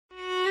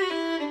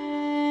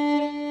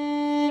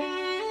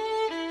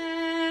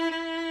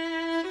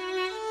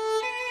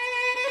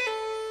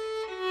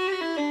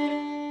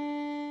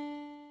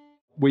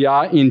we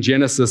are in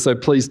Genesis, so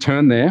please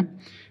turn there.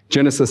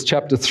 Genesis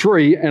chapter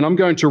 3, and I'm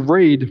going to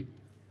read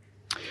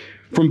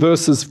from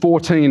verses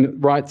 14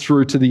 right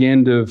through to the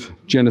end of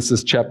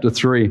Genesis chapter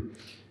 3.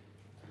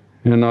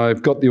 And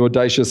I've got the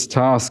audacious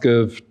task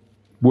of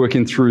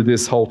working through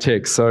this whole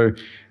text, so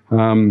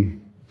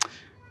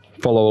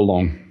follow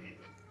along.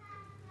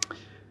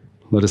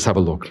 Let us have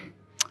a look.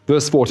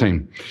 Verse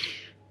 14.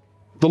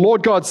 The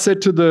Lord God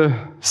said to the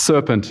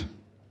serpent,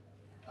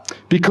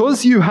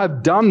 "Because you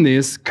have done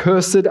this,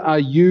 cursed are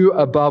you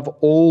above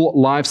all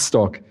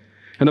livestock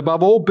and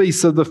above all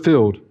beasts of the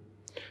field.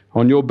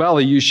 On your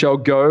belly you shall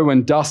go,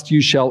 and dust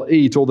you shall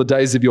eat all the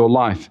days of your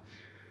life.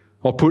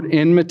 I'll put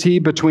enmity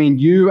between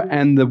you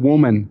and the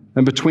woman,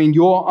 and between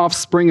your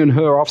offspring and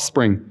her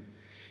offspring.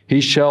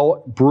 He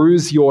shall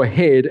bruise your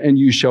head, and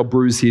you shall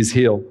bruise his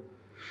heel."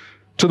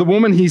 To the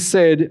woman he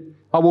said,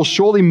 "I will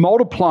surely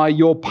multiply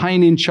your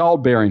pain in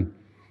childbearing.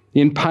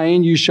 In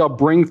pain you shall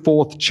bring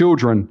forth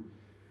children.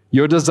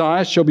 Your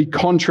desire shall be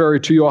contrary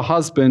to your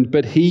husband,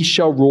 but he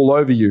shall rule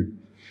over you."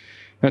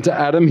 And to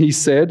Adam he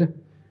said,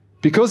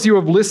 "Because you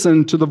have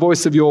listened to the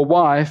voice of your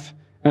wife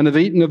and have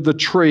eaten of the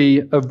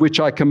tree of which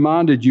I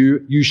commanded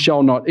you, you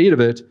shall not eat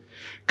of it.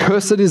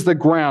 Cursed is the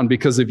ground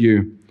because of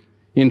you.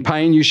 In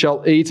pain you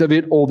shall eat of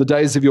it all the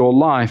days of your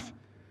life.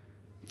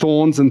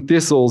 Thorns and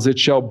thistles it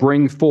shall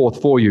bring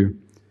forth for you.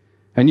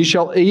 And you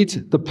shall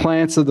eat the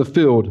plants of the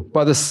field.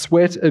 By the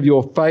sweat of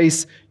your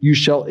face you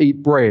shall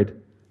eat bread,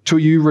 till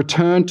you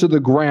return to the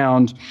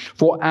ground,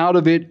 for out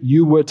of it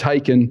you were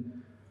taken,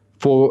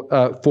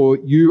 for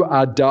you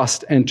are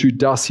dust, and to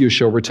dust you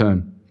shall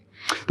return."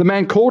 The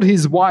man called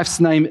his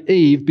wife's name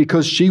Eve,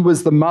 because she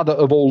was the mother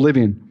of all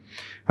living.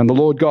 And the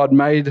Lord God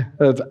made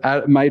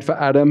for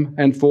Adam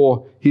and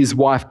for his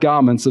wife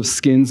garments of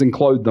skins and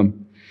clothed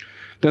them.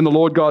 Then the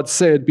Lord God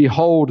said,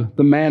 "Behold,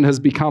 the man has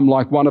become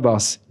like one of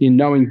us in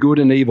knowing good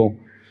and evil.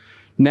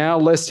 Now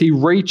lest he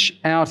reach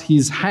out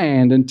his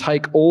hand and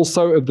take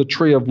also of the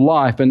tree of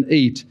life and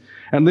eat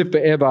and live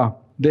forever.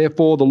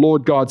 Therefore the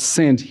Lord God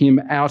sent him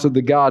out of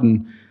the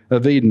Garden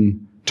of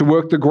Eden to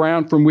work the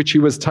ground from which he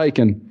was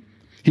taken.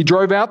 He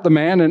drove out the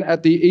man, and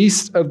at the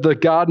east of the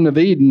Garden of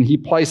Eden he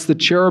placed the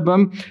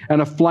cherubim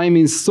and a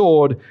flaming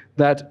sword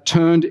that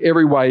turned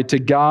every way to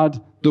guard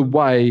the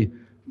way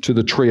to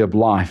the tree of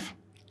life."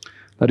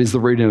 That is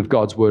the reading of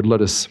God's word.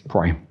 Let us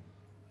pray.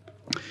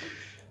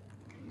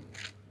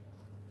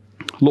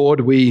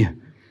 Lord, we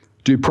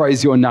do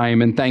praise your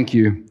name and thank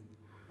you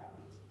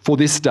for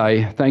this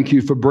day. Thank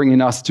you for bringing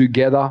us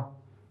together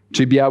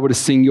to be able to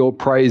sing your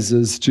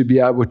praises, to be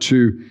able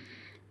to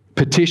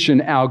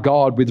petition our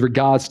God with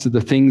regards to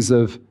the things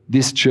of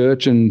this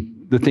church and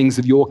the things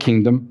of your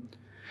kingdom.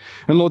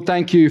 And Lord,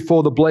 thank you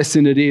for the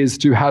blessing it is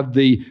to have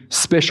the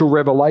special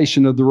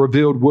revelation of the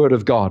revealed word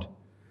of God.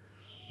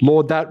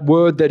 Lord, that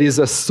word that is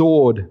a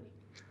sword,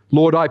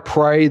 Lord, I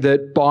pray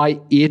that by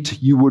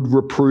it you would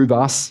reprove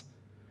us.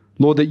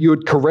 Lord, that you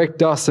would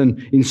correct us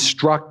and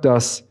instruct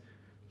us.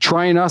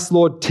 Train us,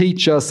 Lord,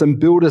 teach us and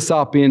build us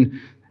up in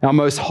our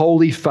most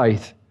holy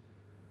faith.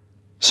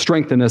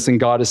 Strengthen us and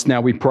guide us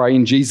now, we pray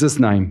in Jesus'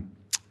 name.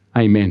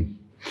 Amen.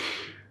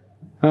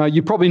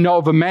 You probably know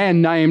of a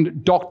man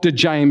named Dr.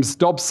 James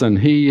Dobson.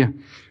 He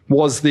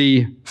was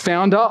the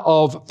founder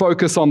of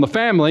Focus on the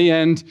Family,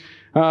 and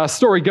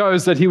story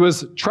goes that he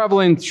was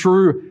traveling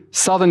through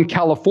Southern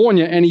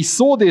California and he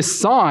saw this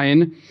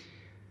sign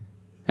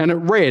and it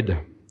read,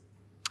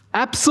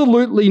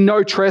 "Absolutely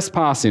no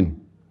trespassing.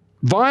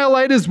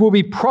 Violators will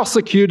be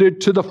prosecuted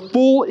to the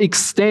full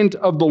extent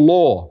of the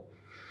law.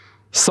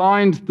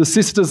 Signed, the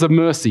Sisters of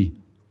Mercy."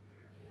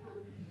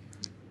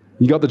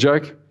 You got the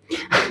joke?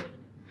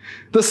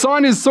 The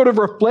sign is sort of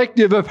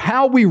reflective of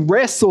how we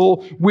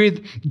wrestle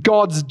with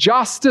God's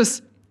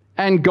justice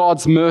and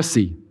God's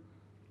mercy.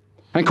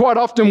 And quite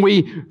often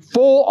we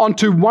fall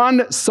onto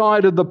one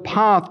side of the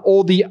path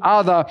or the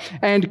other,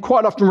 and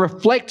quite often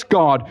reflect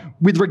God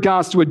with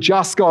regards to a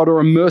just God or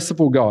a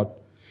merciful God.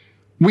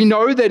 We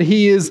know that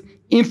he is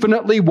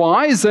infinitely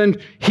wise and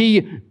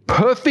he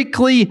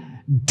perfectly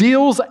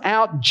deals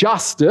out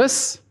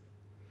justice,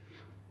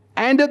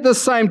 and at the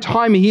same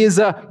time he is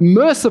a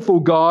merciful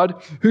God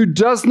who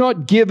does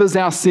not give as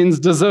our sins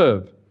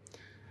deserve.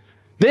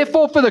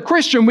 Therefore, for the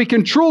Christian, we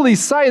can truly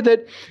say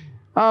that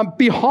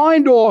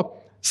behind or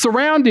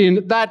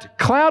surrounding that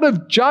cloud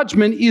of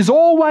judgment is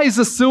always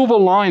a silver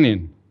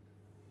lining.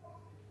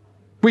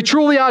 We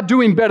truly are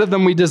doing better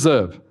than we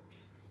deserve.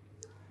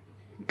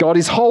 God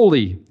is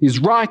holy, He is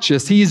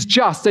righteous, He is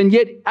just, and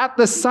yet at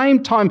the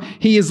same time,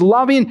 He is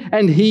loving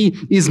and He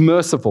is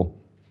merciful.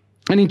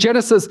 And in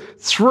Genesis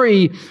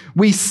 3,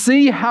 we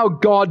see how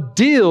God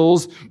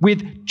deals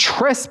with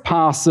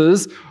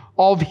trespassers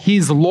of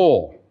His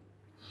law.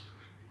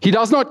 He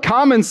does not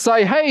come and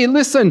say, "Hey,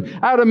 listen,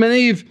 Adam and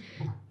Eve,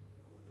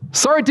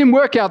 sorry it didn't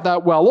work out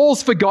that well.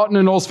 All's forgotten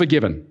and all's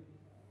forgiven.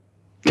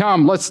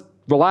 Come, let's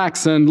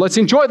relax and let's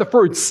enjoy the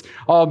fruits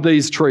of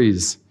these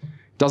trees."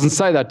 Doesn't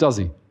say that, does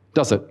he?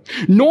 Does it?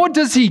 Nor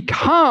does he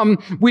come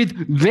with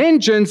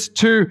vengeance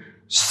to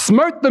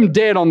smote them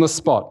dead on the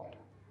spot.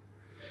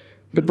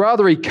 but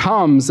rather he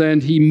comes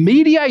and he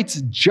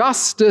mediates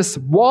justice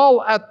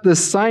while at the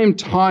same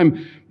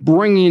time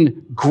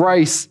bringing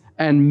grace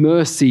and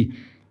mercy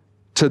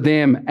to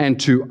them and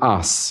to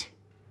us.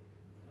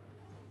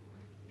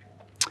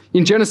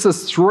 In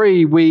Genesis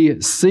 3,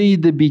 we see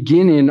the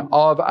beginning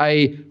of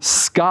a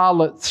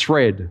scarlet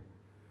thread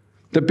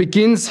that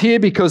begins here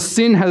because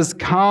sin has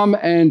come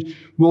and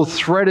will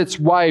thread its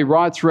way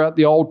right throughout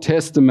the Old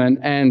Testament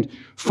and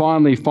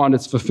finally find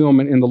its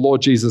fulfillment in the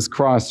Lord Jesus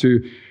Christ, who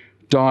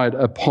died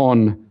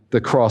upon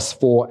the cross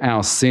for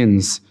our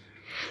sins.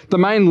 The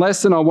main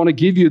lesson I want to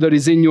give you that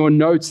is in your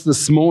notes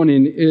this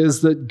morning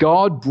is that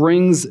God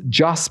brings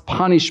just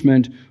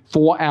punishment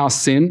for our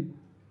sin,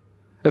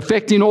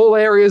 affecting all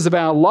areas of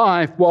our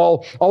life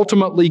while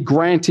ultimately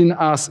granting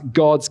us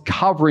God's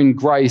covering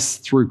grace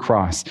through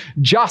Christ,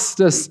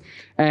 justice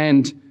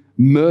and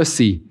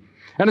mercy.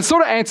 And it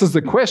sort of answers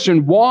the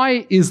question,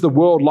 why is the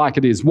world like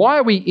it is? Why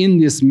are we in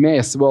this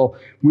mess? Well,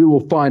 we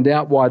will find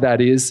out why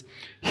that is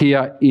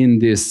here in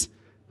this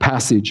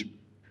passage.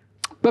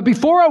 But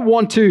before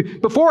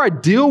I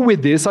deal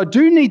with this, I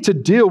do need to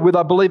deal with,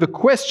 I believe, a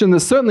question that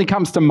certainly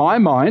comes to my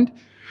mind,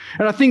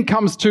 and I think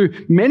comes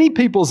to many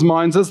people's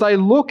minds as they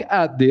look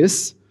at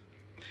this,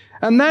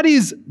 and that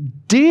is,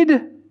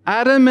 did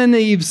Adam and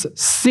Eve's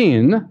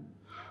sin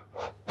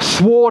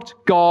thwart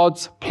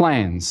God's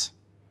plans?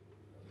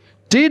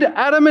 Did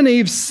Adam and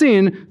Eve's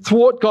sin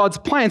thwart God's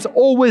plans,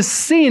 or was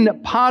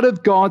sin part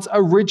of God's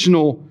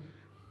original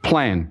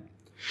plan?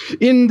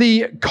 In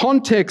the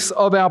context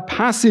of our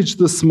passage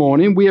this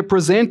morning, we are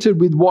presented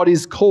with what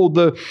is called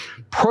the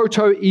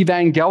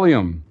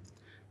proto-evangelium.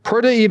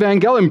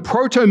 Proto-evangelium,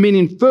 proto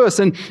meaning first,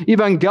 and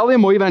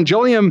evangelium or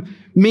evangelium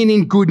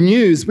meaning good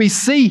news. We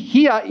see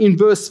here in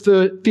verse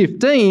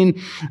 15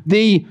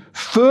 the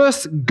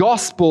first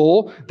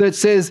gospel that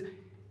says,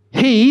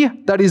 he,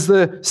 that is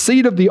the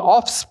seed of the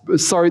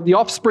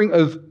offspring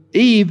of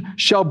Eve,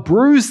 shall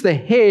bruise the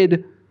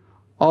head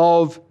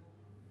of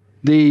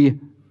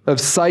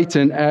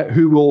Satan,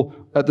 who will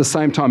at the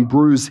same time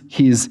bruise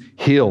his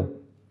heel.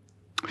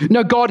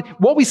 Now, God,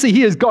 what we see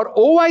here is God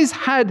always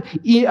had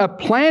a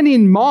plan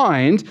in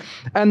mind,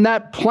 and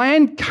that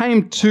plan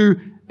came to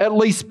at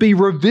least be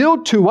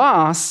revealed to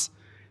us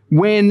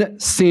when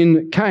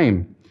sin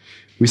came.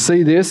 We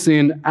see this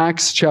in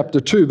Acts chapter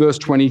 2, verse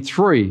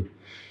 23.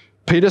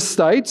 Peter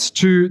states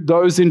to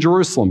those in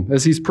Jerusalem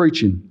as he's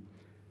preaching,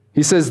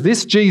 he says,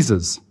 this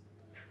Jesus,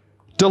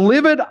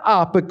 delivered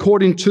up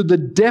according to the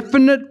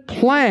definite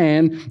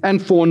plan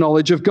and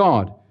foreknowledge of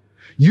God,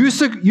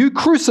 you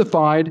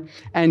crucified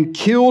and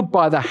killed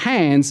by the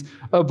hands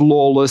of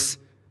lawless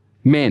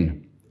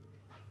men.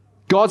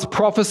 God's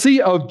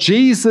prophecy of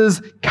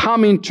Jesus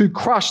coming to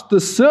crush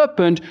the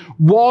serpent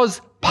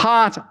was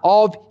part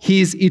of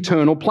his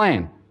eternal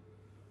plan.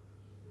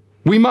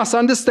 We must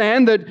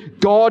understand that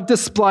God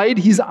displayed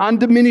his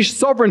undiminished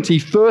sovereignty,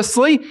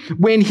 firstly,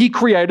 when he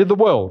created the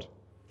world.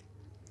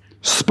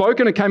 Spoke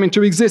and it came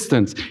into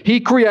existence.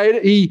 He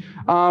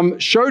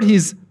showed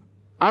his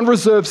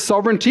unreserved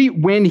sovereignty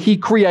when he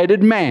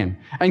created man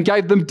and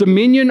gave them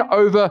dominion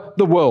over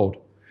the world.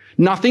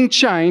 Nothing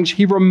changed.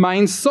 He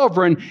remains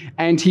sovereign,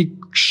 and he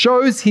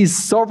shows his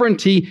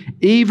sovereignty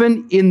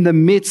even in the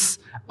midst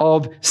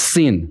of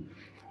sin.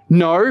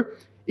 No,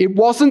 it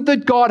wasn't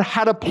that God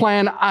had a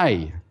plan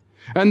A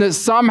and that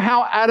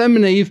somehow Adam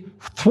and Eve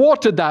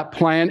thwarted that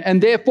plan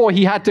and therefore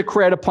he had to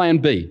create a plan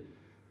B.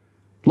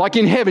 Like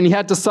in heaven, he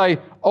had to say,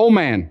 oh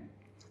man,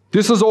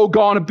 this has all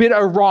gone a bit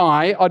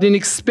awry. I didn't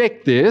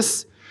expect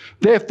this.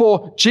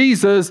 Therefore,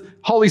 Jesus,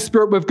 Holy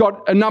Spirit, we've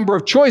got a number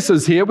of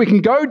choices here. We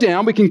can go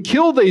down, we can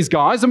kill these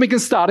guys, and we can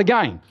start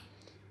again.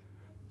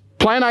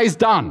 Plan A is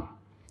done.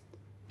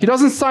 He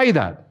doesn't say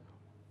that.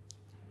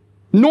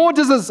 Nor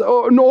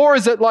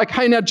is it like,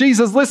 hey, now,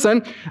 Jesus,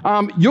 listen,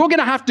 you're going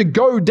to have to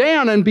go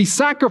down and be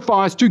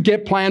sacrificed to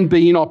get plan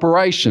B in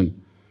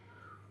operation.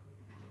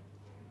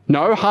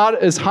 No,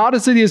 as hard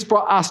as it is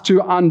for us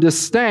to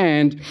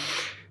understand,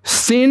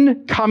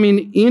 sin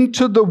coming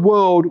into the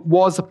world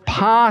was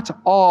part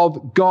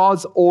of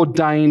God's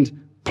ordained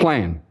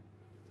plan.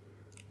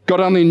 God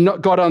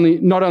not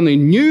only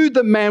knew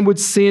that man would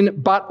sin,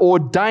 but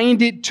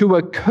ordained it to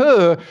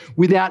occur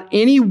without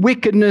any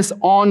wickedness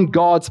on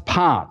God's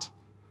part.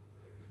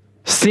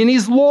 Sin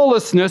is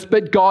lawlessness,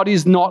 but God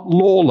is not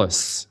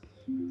lawless.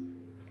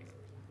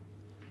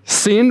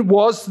 Sin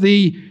was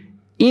the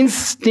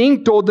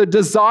instinct or the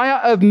desire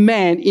of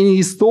man in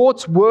his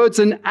thoughts, words,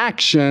 and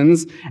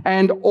actions,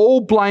 and all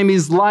blame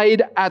is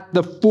laid at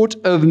the foot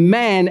of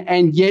man,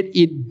 and yet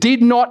it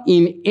did not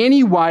in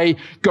any way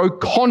go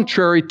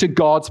contrary to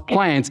God's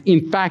plans.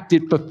 In fact,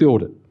 it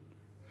fulfilled it.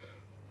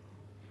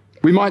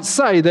 We might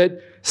say that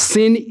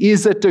sin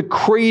is a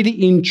decreed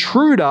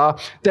intruder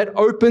that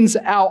opens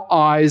our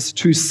eyes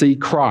to see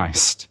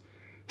Christ.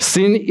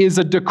 Sin is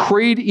a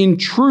decreed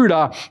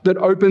intruder that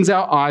opens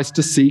our eyes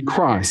to see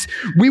Christ.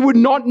 We would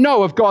not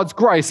know of God's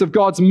grace, of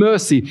God's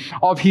mercy,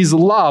 of his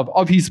love,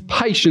 of his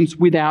patience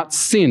without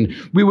sin.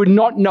 We would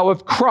not know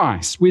of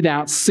Christ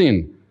without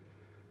sin.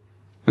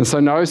 And so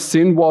no,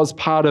 sin was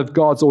part of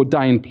God's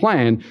ordained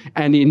plan,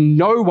 and in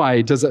no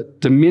way does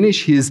it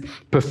diminish his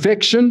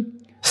perfection,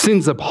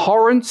 sin's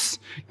abhorrence,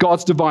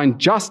 God's divine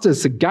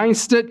justice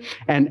against it,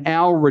 and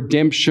our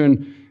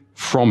redemption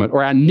from it,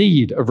 or our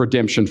need of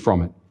redemption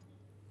from it.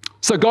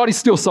 So God is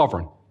still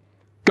sovereign.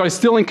 God is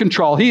still in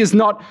control. He is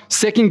not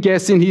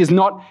second-guessing. He is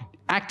not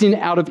acting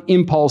out of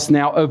impulse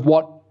now of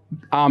what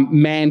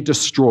man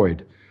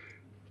destroyed.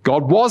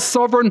 God was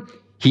sovereign,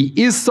 he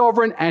is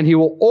sovereign, and he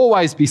will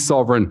always be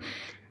sovereign.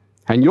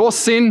 And your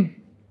sin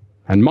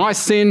and my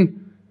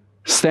sin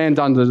stand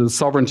under the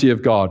sovereignty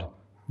of God,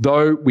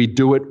 though we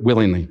do it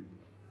willingly.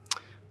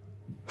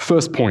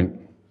 First point,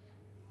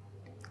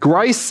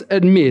 grace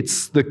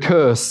admits the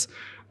curse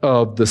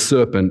of the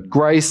serpent.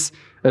 Grace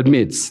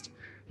admits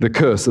the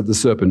curse of the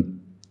serpent.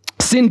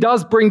 Sin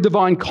does bring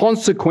divine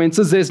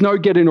consequences. There's no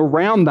getting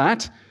around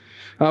that.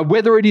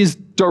 Whether it is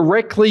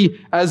directly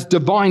as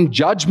divine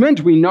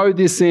judgment, we know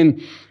this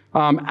in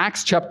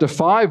Acts chapter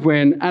 5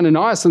 when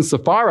Ananias and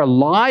Sapphira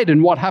lied,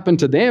 and what happened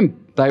to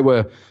them? They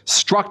were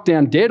struck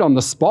down dead on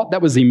the spot.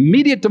 That was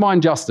immediate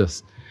divine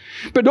justice.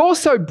 But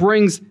also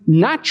brings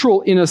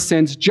natural, in a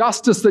sense,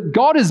 justice that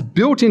God has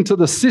built into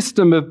the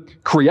system of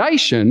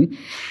creation.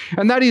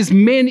 And that is,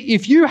 men,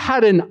 if you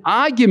had an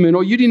argument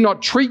or you did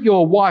not treat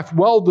your wife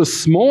well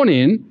this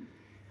morning,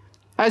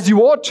 as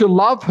you ought to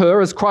love her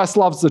as Christ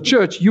loves the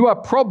church, you are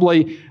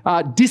probably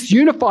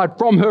disunified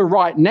from her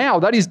right now.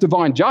 That is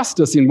divine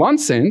justice in one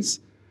sense.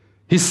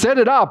 He set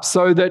it up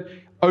so that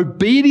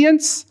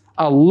obedience,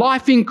 a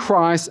life in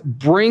Christ,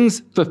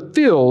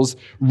 fulfills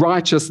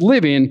righteous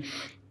living.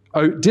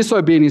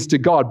 Disobedience to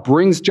God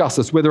brings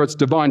justice, whether it's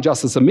divine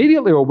justice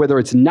immediately or whether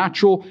it's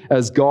natural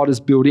as God has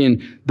built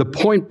in. The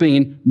point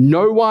being,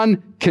 no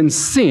one can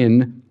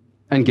sin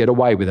and get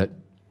away with it.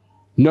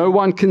 No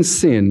one can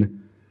sin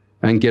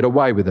and get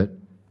away with it.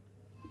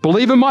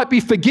 Believer might be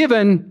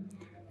forgiven,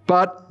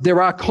 but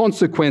there are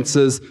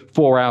consequences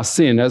for our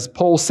sin. As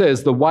Paul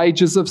says, the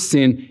wages of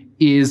sin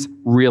is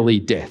really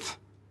death.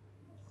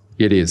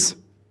 It is.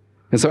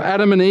 And so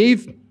Adam and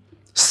Eve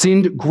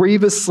sinned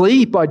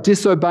grievously by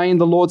disobeying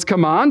the Lord's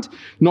command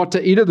not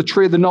to eat of the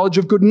tree of the knowledge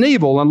of good and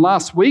evil. And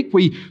last week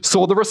we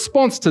saw the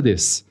response to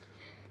this.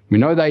 We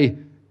know they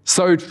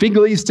sewed fig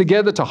leaves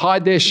together to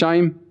hide their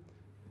shame.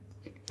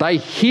 They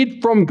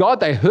hid from God.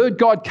 They heard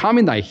God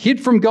coming. They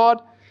hid from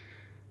God.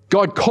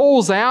 God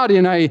calls out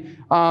in a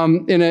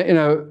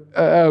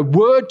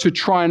word to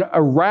try and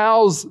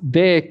arouse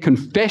their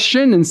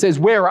confession and says,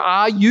 "Where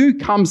are you?"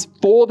 comes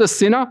for the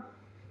sinner.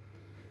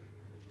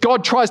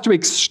 God tries to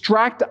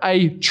extract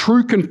a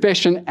true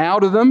confession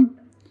out of them.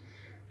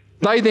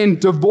 They then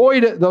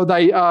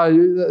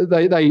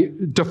they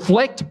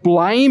deflect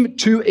blame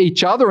to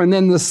each other and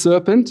then the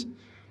serpent.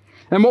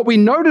 And what we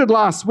noted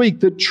last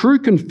week, that true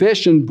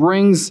confession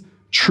brings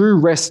true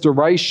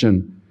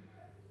restoration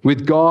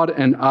with God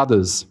and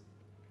others.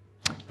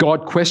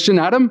 God questioned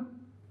Adam,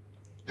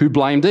 who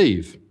blamed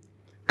Eve.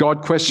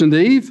 God questioned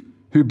Eve,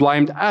 who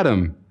blamed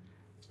Adam.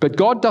 But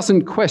God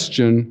questioned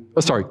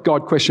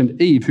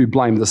Eve, who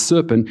blamed the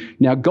serpent.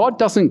 Now, God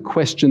doesn't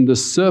question the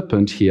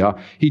serpent here.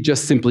 He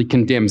just simply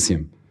condemns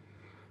him.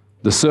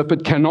 The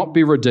serpent cannot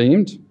be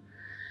redeemed.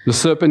 The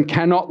serpent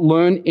cannot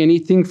learn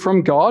anything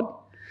from God.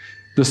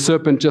 The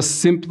serpent just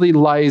simply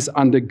lays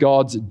under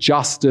God's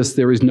justice.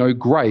 There is no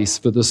grace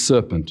for the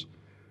serpent,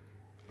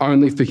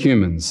 only for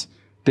humans.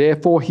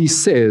 Therefore, he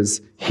says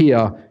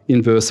here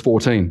in verse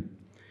 14,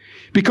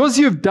 "Because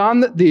you've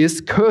done this,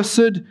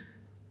 cursed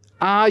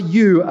are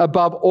you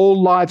above all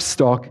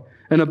livestock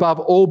and above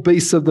all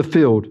beasts of the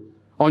field.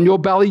 On your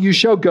belly you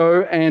shall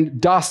go, and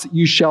dust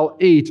you shall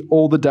eat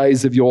all the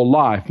days of your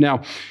life."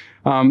 Now,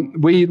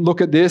 we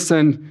look at this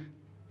and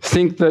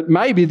think that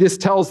maybe this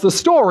tells the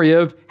story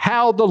of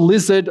how the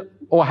lizard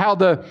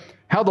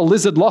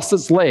lost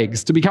its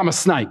legs to become a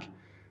snake,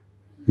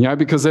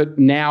 because it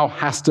now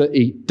has to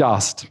eat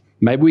dust.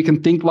 Maybe we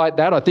can think like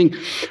that. I think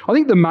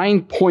the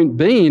main point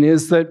being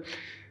is that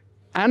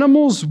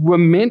animals were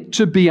meant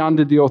to be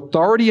under the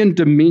authority and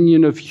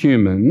dominion of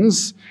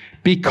humans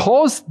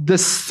because the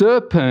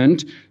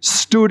serpent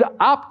stood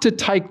up to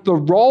take the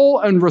role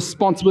and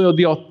responsibility of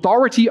the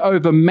authority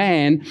over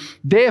man.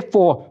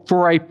 Therefore,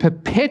 for a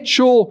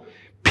perpetual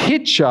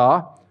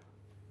picture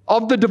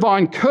of the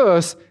divine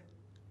curse,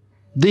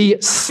 the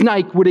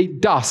snake would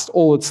eat dust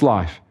all its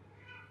life.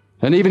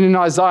 And even in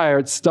Isaiah,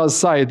 it does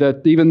say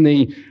that even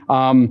in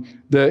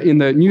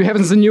the new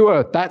heavens and new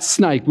earth, that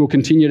snake will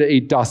continue to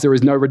eat dust. There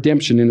is no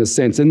redemption in a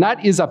sense. And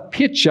that is a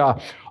picture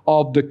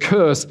of the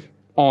curse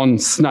on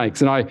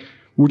snakes. And I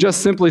will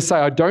just simply say,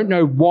 I don't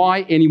know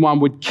why anyone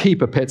would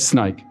keep a pet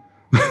snake.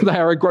 They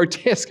are a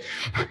grotesque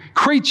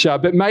creature,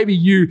 but maybe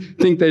you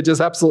think they're just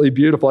absolutely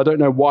beautiful. I don't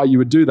know why you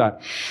would do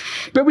that.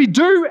 But we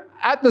do,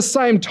 at the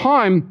same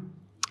time,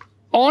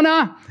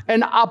 honor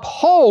and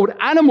uphold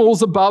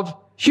animals above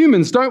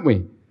humans, don't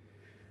we?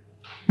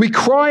 We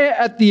cry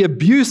at the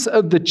abuse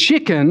of the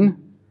chicken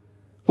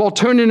while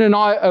turning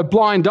a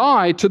blind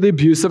eye to the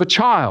abuse of a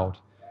child.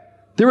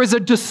 There is a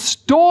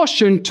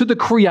distortion to the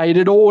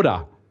created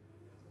order.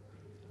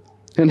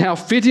 And how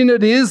fitting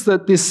it is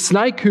that this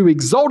snake who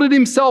exalted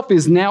himself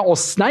is now, or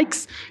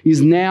snakes,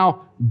 is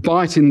now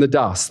biting the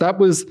dust. That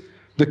was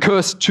the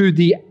curse to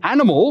the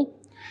animal.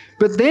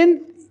 But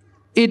then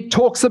it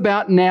talks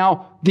about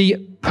now the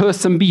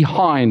person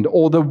behind,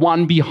 or the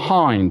one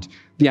behind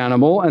the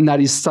animal, and that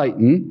is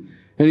Satan.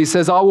 And he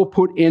says, I will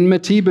put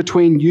enmity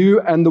between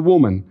you and the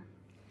woman,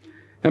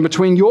 and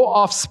between your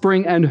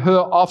offspring and her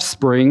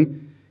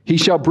offspring. He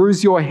shall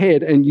bruise your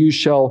head, and you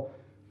shall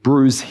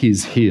bruise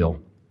his heel.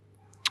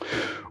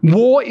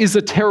 War is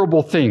a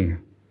terrible thing.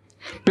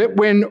 But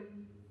when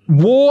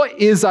war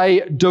is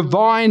a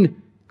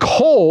divine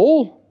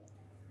call,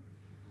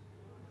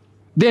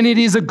 then it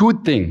is a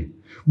good thing.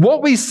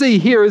 What we see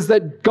here is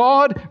that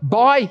God,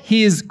 by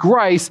his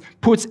grace,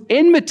 puts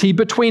enmity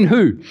between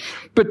who?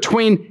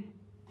 Between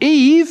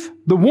Eve,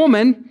 the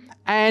woman,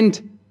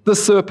 and the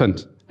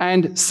serpent,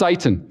 and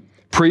Satan.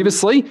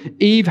 Previously,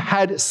 Eve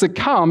had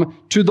succumbed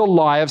to the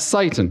lie of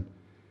Satan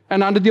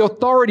and under the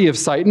authority of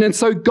Satan. And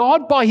so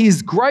God, by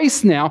his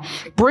grace now,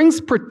 brings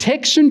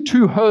protection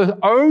to her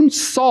own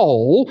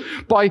soul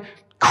by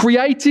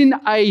creating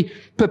a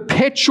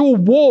perpetual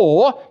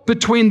war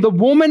between the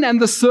woman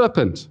and the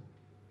serpent.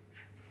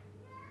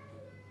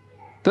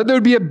 That there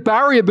would be a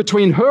barrier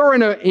between her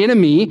and her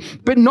enemy,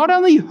 but not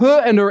only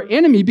her and her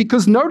enemy,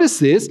 because notice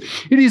this,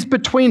 it is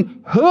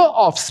between her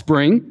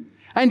offspring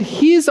and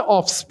his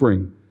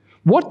offspring.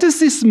 What does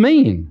this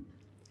mean?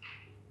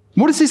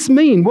 What does this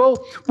mean?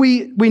 Well,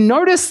 we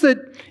notice that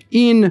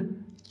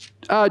in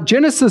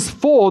Genesis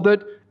 4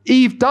 that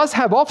Eve does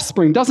have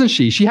offspring, doesn't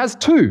she? She has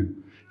two.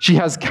 She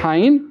has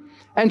Cain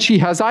and she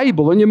has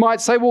Abel. And you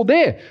might say, well,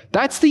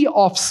 that's the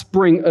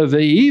offspring of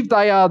Eve.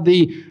 They are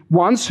the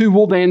ones who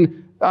will then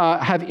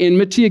have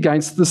enmity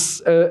against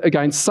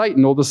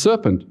Satan or the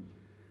serpent.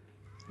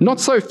 Not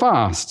so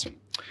fast.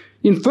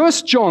 In 1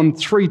 John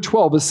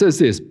 3:12, it says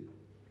this,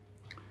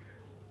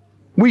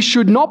 we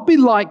should not be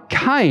like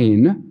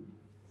Cain,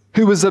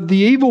 who was of the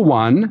evil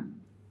one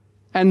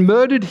and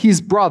murdered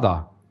his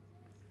brother.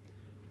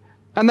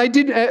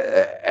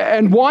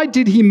 And why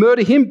did he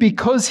murder him?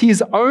 Because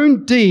his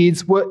own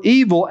deeds were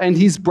evil and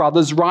his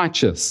brother's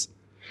righteous.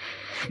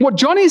 What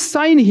John is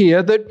saying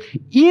here, that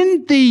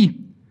in the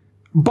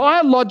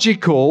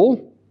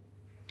biological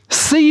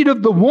seed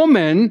of the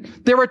woman,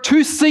 there are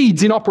two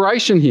seeds in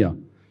operation here,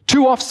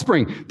 two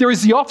offspring. There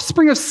is the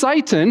offspring of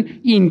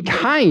Satan in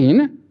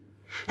Cain,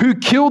 who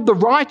killed the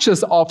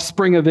righteous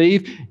offspring of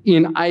Eve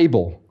in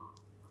Abel.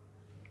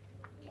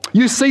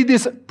 You see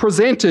this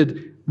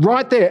presented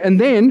right there. And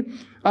then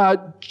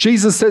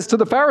Jesus says to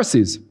the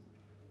Pharisees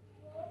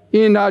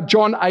in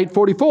John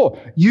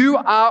 8:44, you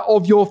are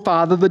of your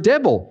father the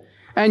devil,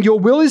 and your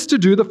will is to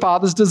do the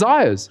father's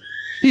desires.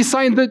 He's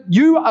saying that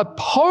you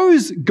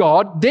oppose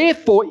God,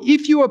 therefore,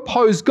 if you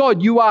oppose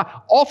God, you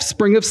are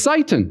offspring of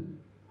Satan.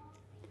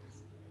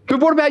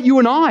 But what about you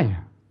and I?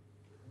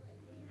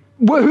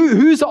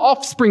 Whose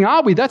offspring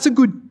are we? That's a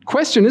good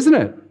question, isn't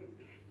it?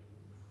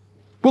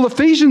 Well,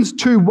 Ephesians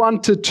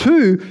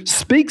 2:1-2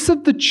 speaks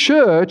of the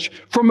church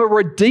from a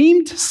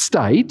redeemed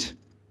state,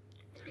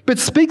 but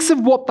speaks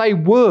of what they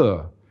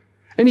were.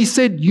 And he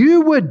said,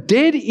 you were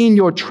dead in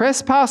your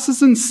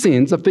trespasses and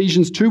sins,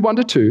 Ephesians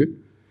 2:1-2,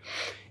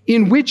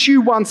 in which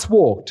you once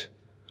walked,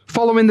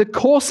 following the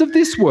course of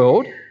this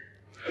world,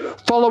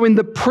 following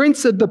the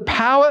prince of the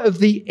power of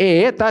the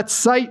air, that's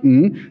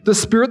Satan, the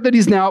spirit that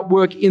is now at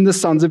work in the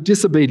sons of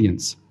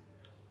disobedience.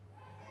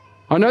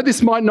 I know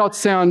this might not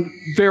sound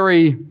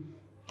very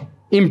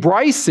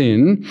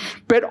embracing,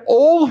 but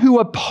all who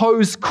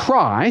oppose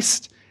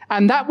Christ,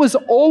 and that was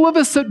all of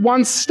us at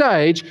one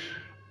stage,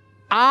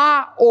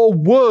 are or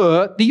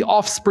were the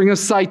offspring of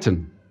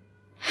Satan.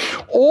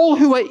 All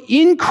who are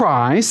in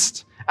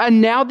Christ are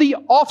now the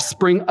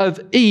offspring of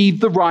Eve,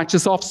 the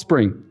righteous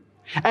offspring.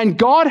 And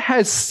God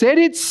has said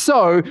it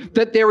so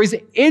that there is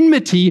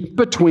enmity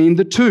between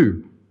the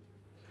two.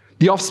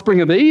 The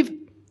offspring of Eve,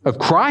 of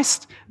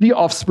Christ, the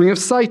offspring of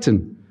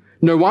Satan.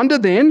 No wonder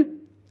then,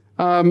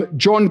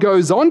 John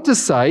goes on to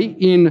say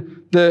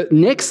in the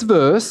next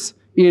verse,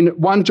 in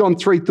 1 John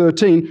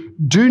 3:13,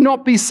 do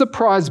not be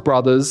surprised,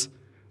 brothers,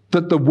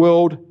 that the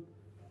world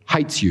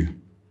hates you.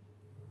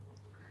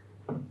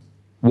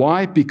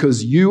 Why?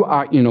 Because you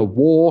are in a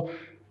war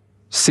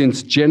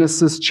since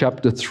Genesis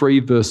chapter 3,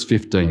 verse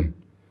 15.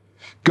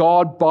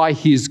 God, by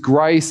his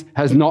grace,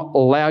 has not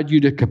allowed you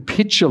to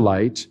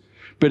capitulate,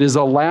 but has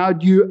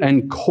allowed you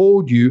and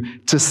called you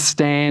to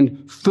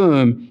stand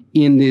firm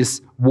in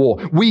this war.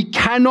 We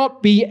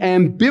cannot be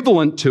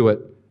ambivalent to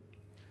it.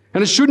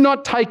 And it should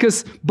not take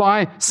us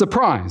by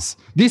surprise.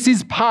 This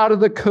is part of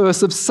the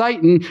curse of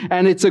Satan,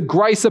 and it's a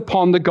grace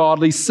upon the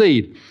godly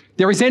seed.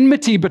 There is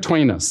enmity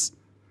between us.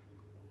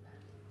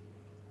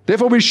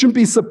 Therefore, we shouldn't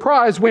be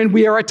surprised when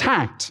we are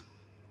attacked.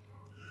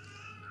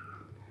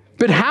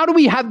 But how do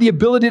we have the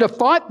ability to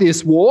fight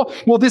this war?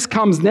 Well, this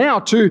comes now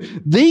to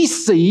the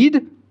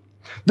seed,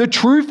 the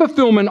true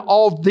fulfillment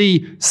of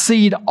the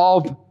seed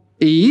of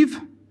Eve,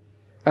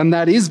 and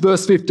that is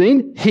verse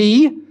 15,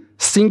 he,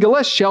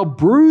 singular, shall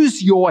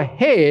bruise your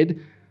head,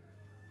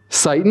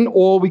 Satan,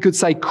 or we could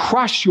say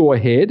crush your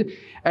head,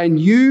 and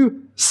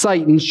you,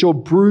 Satan, shall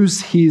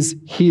bruise his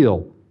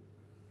heel.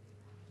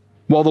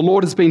 While the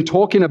Lord has been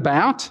talking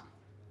about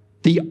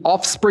the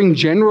offspring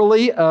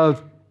generally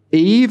of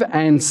Eve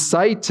and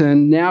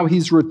Satan, now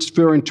he's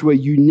referring to a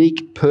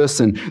unique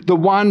person, the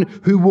one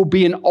who will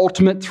be an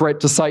ultimate threat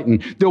to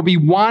Satan. There'll be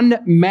one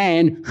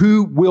man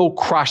who will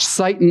crush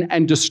Satan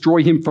and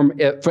destroy him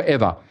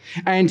forever.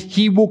 And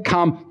he will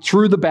come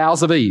through the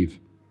bowels of Eve,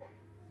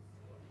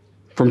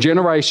 from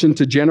generation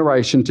to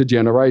generation to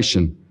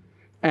generation,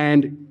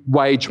 and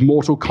wage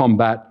mortal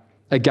combat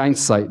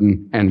against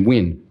Satan and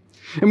win.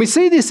 And we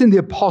see this in the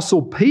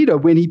Apostle Peter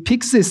when he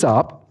picks this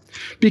up,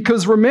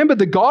 because remember,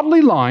 the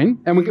godly line,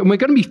 and we're going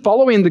to be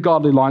following the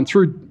godly line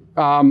through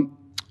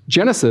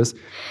Genesis,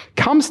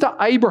 comes to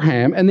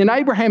Abraham, and then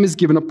Abraham is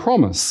given a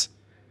promise.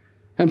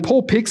 And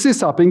Paul picks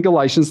this up in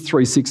Galatians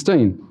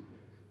 3:16.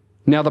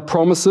 Now the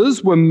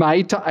promises were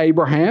made to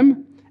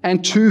Abraham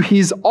and to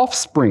his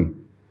offspring.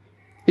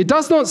 It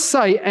does not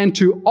say, and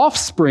to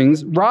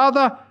offsprings,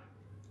 rather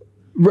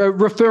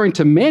referring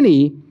to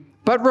many,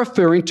 but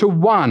referring to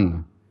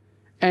one,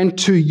 and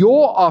to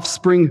your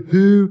offspring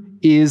who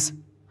is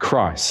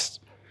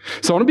Christ.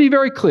 So I want to be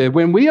very clear.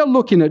 When we are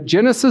looking at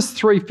Genesis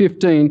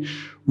 3:15,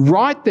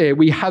 right there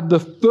we have the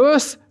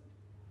first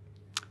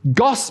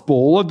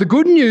gospel of the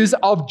good news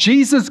of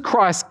Jesus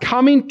Christ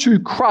coming to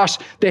crush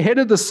the head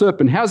of the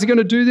serpent. How's he going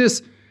to do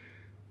this?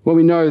 Well,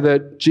 we know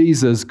that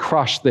Jesus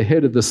crushed the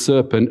head of the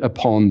serpent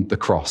upon the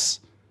cross.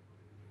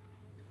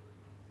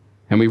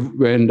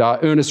 And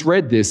Ernest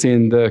read this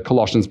in the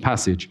Colossians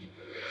passage.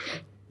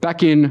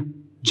 Back in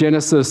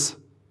Genesis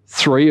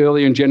 3,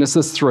 earlier in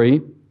Genesis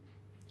 3,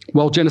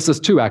 well, Genesis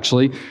 2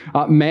 actually,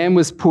 man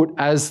was put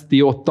as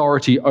the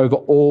authority over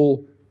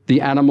all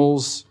the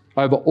animals,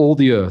 over all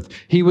the earth.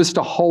 He was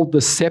to hold the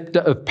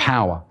scepter of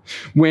power.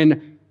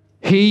 When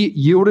he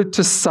yielded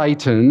to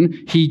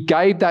Satan, he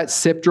gave that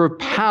scepter of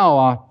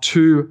power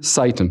to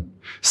Satan.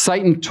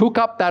 Satan took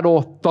up that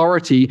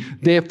authority.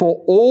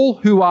 Therefore, all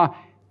who are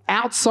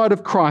outside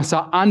of Christ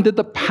are under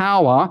the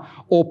power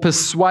or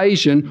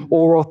persuasion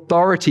or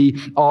authority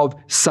of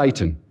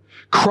Satan.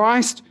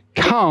 Christ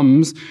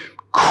comes,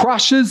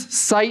 crushes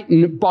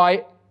Satan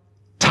by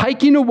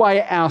taking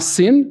away our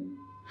sin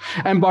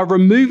and by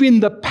removing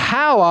the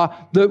power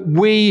that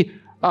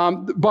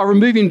by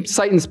removing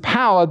Satan's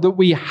power that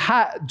we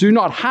do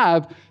not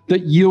have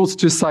that yields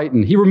to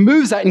Satan. He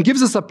removes that and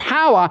gives us a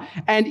power,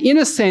 and in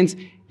a sense,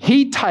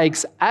 he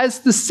takes,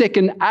 as the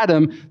second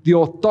Adam, the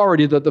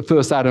authority that the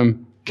first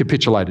Adam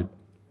capitulated.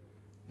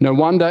 No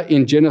wonder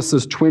in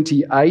Genesis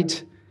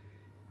 28,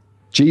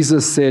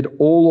 Jesus said,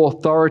 all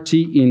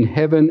authority in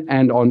heaven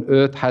and on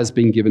earth has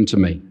been given to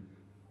me.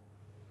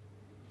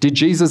 Did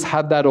Jesus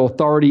have that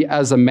authority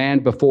as a man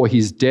before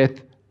his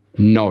death?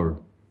 No.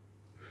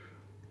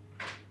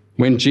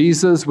 When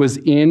Jesus was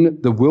in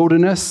the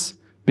wilderness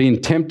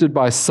being tempted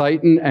by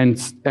Satan, and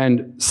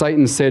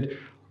Satan said,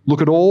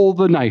 look at all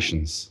the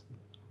nations,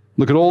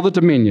 look at all the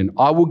dominion,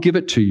 I will give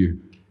it to you.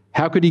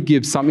 How could he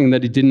give something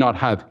that he did not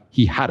have?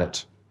 He had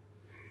it.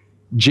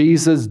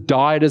 Jesus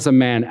died as a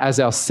man, as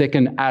our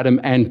second Adam,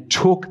 and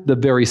took the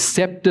very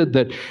scepter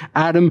that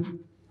Adam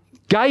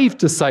gave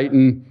to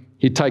Satan.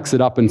 He takes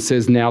it up and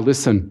says, now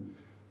listen,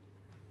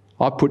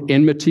 I put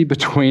enmity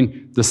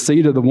between the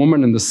seed of the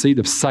woman and the seed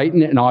of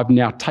Satan, and I've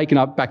now taken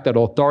up back that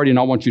authority, and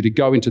I want you to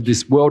go into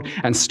this world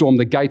and storm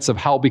the gates of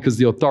hell, because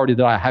the authority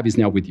that I have is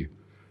now with you.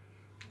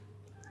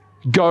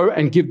 Go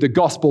and give the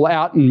gospel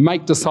out and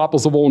make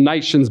disciples of all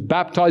nations,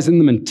 baptizing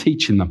them and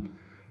teaching them.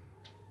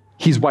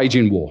 He's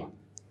waging war.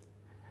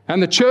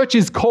 And the church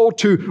is called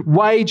to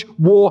wage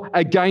war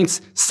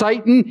against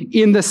Satan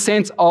in the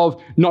sense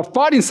of not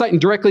fighting Satan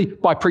directly,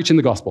 by preaching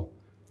the gospel,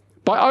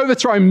 by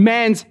overthrowing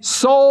man's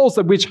souls,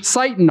 of which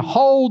Satan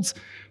holds,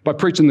 by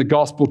preaching the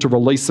gospel to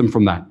release them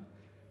from that.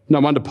 No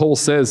wonder Paul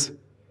says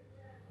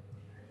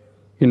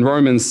in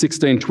Romans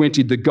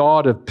 16:20, the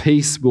God of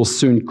peace will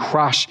soon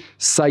crush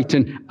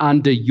Satan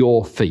under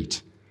your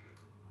feet.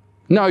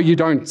 No, you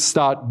don't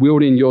start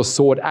wielding your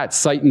sword at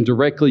Satan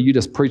directly. You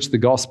just preach the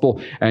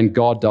gospel, and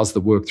God does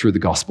the work through the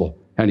gospel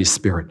and his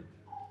Spirit.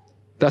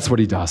 That's what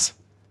he does.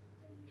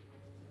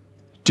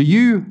 Do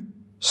you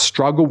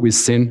struggle with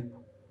sin?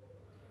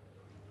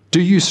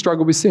 Do you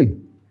struggle with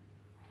sin?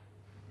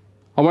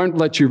 I won't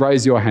let you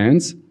raise your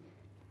hands.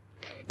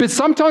 But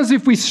sometimes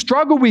if we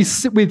struggle with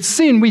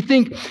sin, we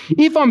think,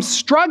 if I'm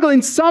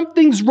struggling,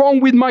 something's wrong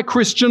with my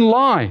Christian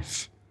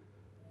life.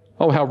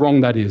 Oh, how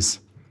wrong that is.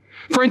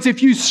 Friends,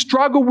 if you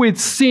struggle with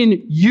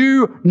sin,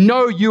 you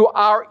know you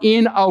are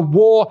in a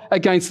war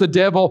against the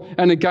devil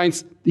and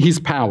against his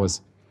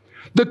powers.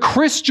 The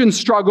Christian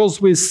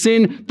struggles with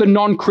sin, the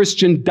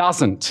non-Christian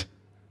doesn't.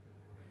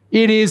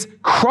 It is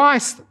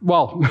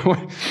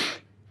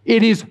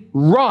it is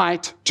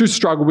right to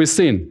struggle with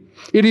sin.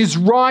 It is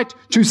right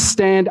to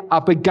stand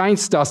up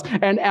against us.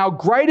 And our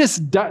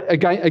greatest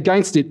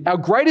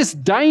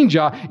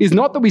danger is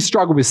not that we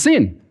struggle with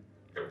sin.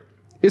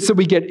 It's that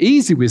we get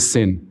easy with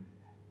sin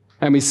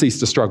and we cease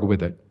to struggle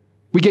with it.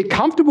 We get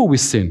comfortable with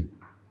sin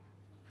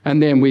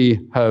and then we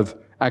have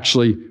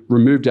actually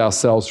removed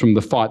ourselves from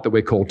the fight that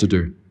we're called to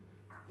do.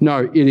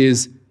 No, it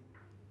is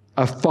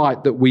a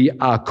fight that we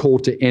are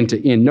called to enter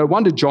in. No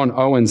wonder John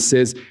Owen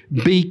says,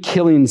 be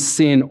killing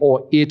sin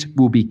or it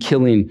will be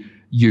killing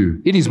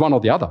you. It is one or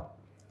the other.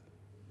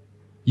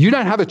 You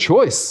don't have a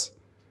choice.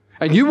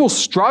 And you will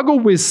struggle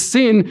with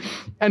sin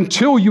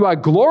until you are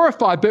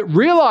glorified. But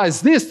realize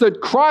this,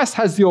 that Christ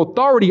has the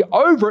authority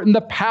over it and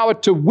the power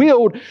to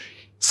wield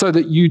so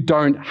that you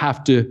don't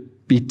have to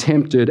be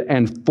tempted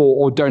and fall,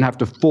 or don't have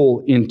to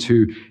fall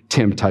into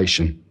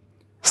temptation.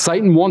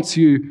 Satan wants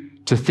you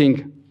to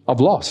think, I've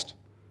lost.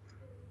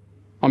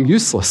 I'm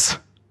useless.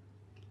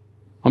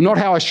 I'm not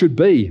how I should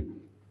be.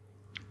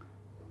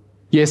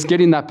 Yes, get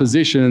in that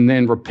position and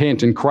then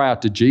repent and cry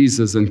out to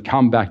Jesus and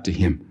come back to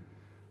him.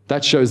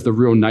 That shows the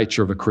real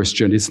nature of a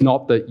Christian. It's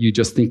not that you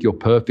just think you're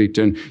perfect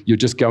and you're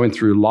just going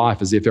through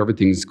life as if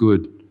everything's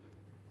good.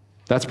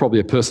 That's probably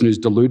a person who's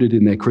deluded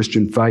in their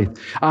Christian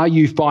faith. Are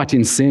you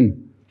fighting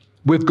sin?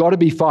 We've got to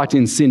be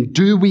fighting sin.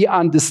 Do we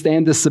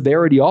understand the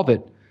severity of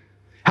it?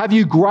 Have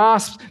you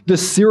grasped the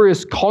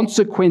serious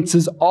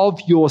consequences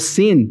of your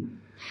sin?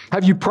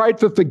 Have you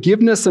prayed for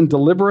forgiveness and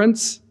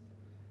deliverance?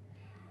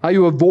 Are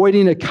you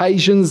avoiding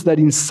occasions that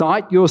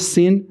incite your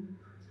sin?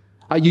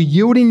 Are you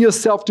yielding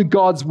yourself to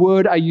God's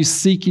word? Are you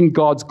seeking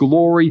God's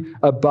glory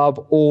above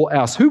all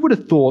else? Who would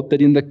have thought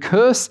that in the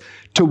curse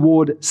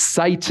toward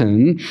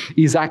Satan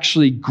is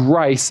actually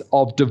grace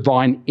of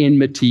divine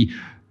enmity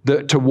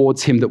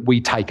towards him that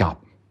we take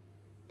up?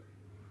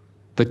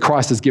 That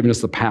Christ has given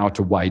us the power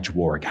to wage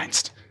war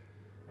against.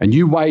 And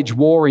you wage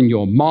war in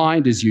your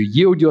mind as you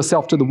yield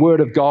yourself to the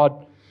word of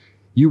God.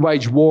 You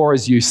wage war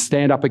as you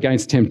stand up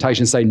against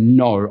temptation and say,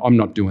 no, I'm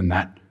not doing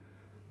that.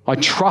 I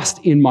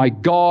trust in my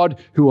God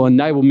who will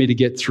enable me to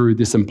get through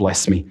this and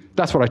bless me.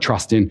 That's what I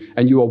trust in.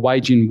 And you are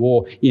waging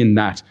war in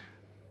that.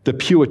 The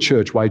pure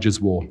church wages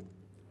war.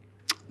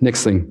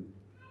 Next thing.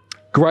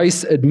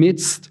 Grace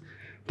amidst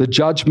the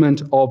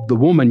judgment of the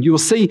woman. You will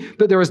see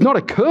that there is not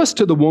a curse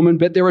to the woman,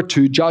 but there are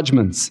two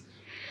judgments.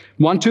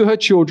 One to her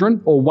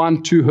children, or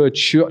one to her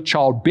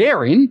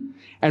childbearing,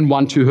 and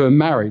one to her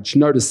marriage.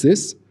 Notice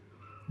this.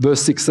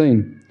 Verse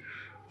 16.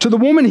 To the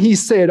woman he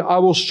said, I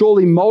will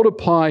surely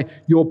multiply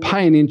your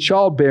pain in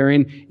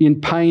childbearing.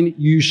 In pain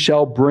you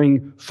shall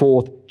bring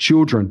forth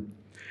children.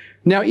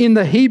 Now in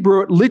the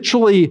Hebrew, it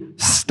literally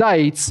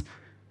states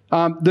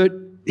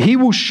that I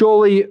will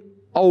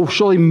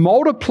surely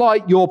multiply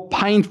your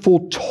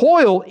painful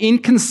toil in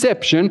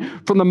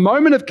conception. From the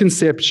moment of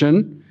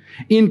conception,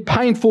 in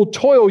painful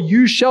toil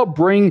you shall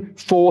bring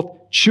forth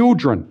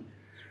children.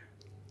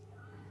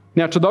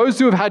 Now, to those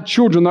who have had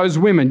children, those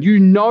women, you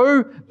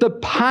know the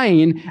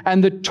pain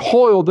and the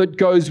toil that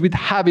goes with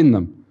having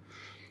them.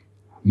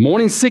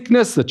 Morning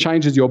sickness that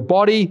changes your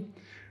body,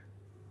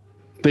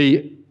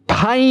 the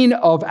pain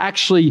of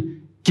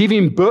actually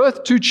giving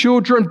birth to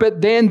children,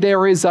 but then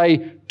there is a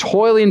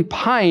toiling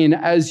pain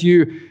as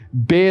you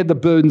bear the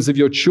burdens of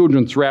your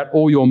children throughout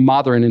all your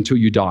mothering until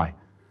you die.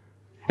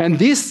 And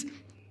this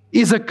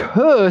is a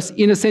curse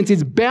in a sense.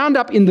 It's bound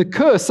up in the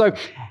curse. So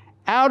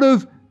out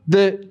of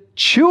the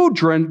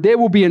children, there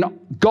will be a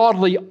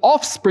godly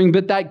offspring,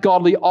 but that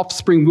godly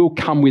offspring will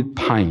come with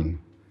pain.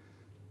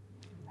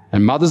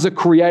 And mothers are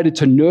created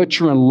to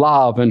nurture and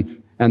love,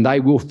 and they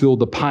will feel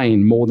the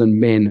pain more than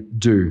men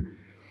do.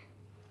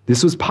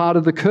 This was part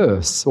of the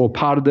curse, or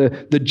part of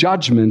the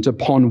judgment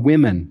upon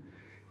women.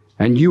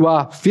 And you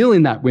are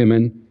feeling that,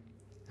 women,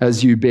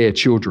 as you bear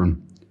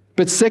children.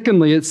 But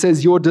secondly, it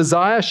says, your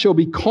desire shall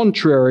be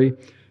contrary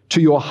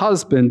to your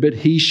husband, but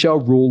he shall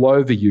rule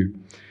over you.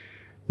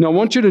 Now, I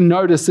want you to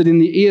notice that in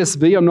the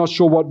ESV, I'm not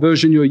sure what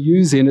version you're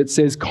using, it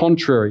says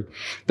contrary.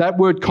 That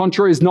word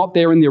contrary is not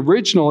there in the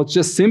original. It's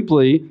just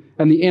simply,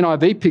 and the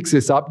NIV picks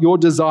this up, your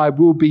desire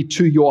will be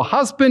to your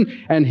husband,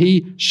 and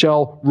he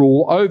shall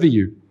rule over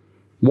you.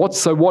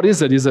 So what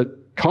is it? Is it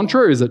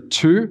contrary? Is it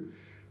to?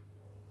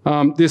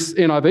 This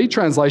NIV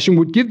translation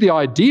would give the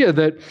idea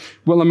that,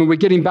 we're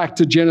getting back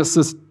to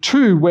Genesis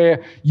 2,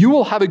 where you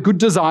will have a good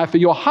desire for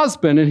your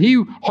husband, and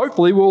he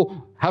hopefully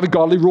will have a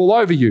godly rule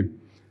over you.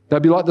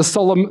 That'd be like the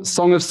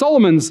Song of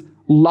Solomon's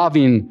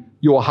loving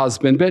your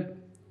husband. But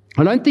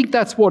I don't think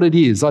that's what it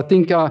is. I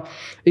think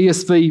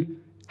ESV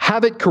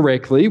have it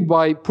correctly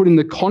by putting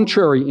the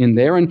contrary in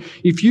there. And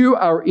if you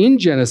are in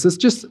Genesis,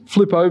 just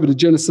flip over to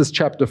Genesis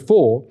chapter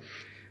 4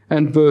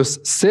 and verse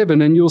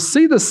 7, and you'll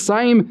see the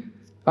same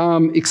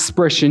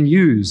expression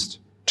used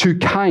to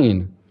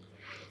Cain.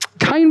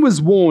 Cain was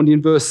warned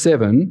in verse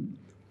 7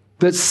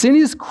 that sin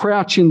is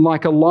crouching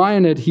like a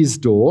lion at his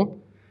door,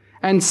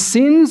 and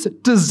sin's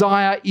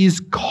desire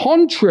is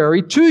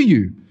contrary to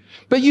you,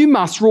 but you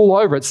must rule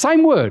over it.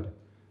 Same word.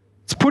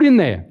 It's put in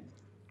there.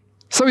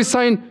 So he's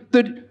saying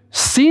that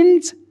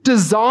sin's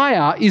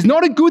desire is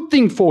not a good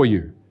thing for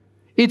you.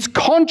 It's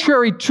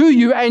contrary to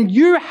you, and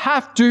you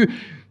have to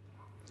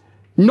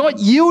not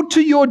yield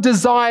to your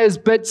desires,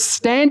 but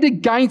stand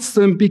against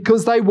them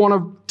because they want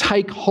to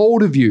take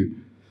hold of you.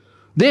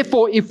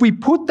 Therefore, if we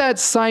put that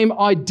same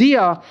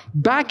idea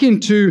back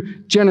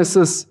into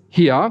Genesis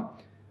here,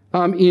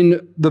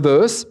 in the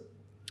verse,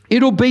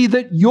 it'll be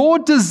that your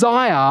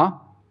desire,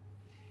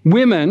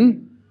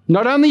 women,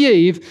 not only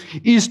Eve,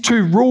 is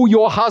to rule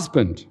your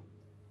husband.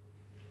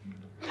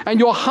 And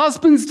your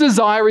husband's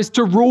desire is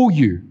to rule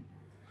you.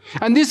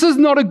 And this is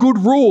not a good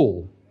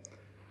rule.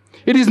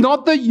 It is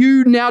not that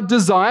you now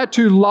desire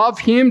to love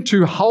him,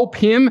 to help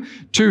him,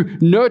 to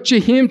nurture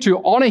him,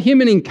 to honor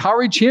him and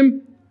encourage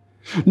him.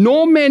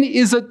 Nor, men,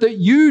 is it that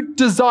you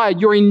desire,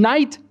 your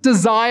innate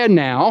desire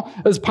now,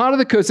 as part of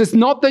the curse, it's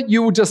not that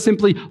you will just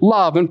simply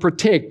love and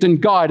protect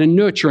and guide and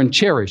nurture and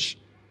cherish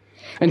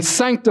and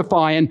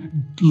sanctify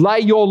and lay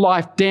your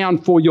life down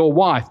for your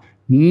wife.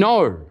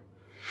 No.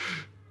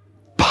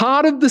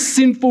 Part of the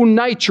sinful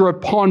nature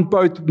upon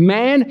both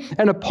man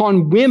and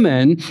upon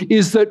women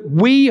is that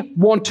we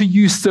want to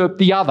usurp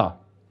the other,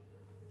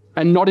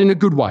 and not in a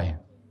good way.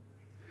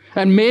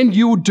 And men,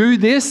 you will do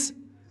this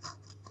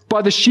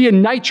by the sheer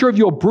nature of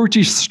your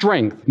brutish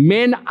strength.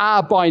 Men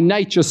are by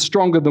nature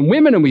stronger than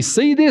women, and we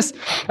see this,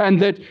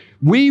 and that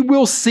we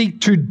will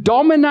seek to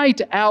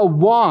dominate our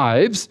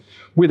wives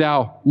with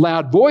our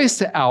loud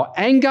voice, our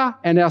anger,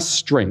 and our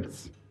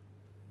strength.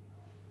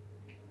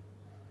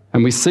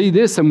 And we see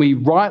this, and we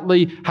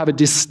rightly have a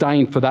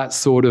disdain for that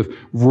sort of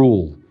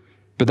rule.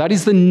 But that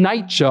is the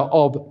nature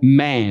of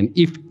man,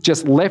 if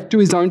just left to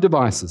his own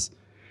devices.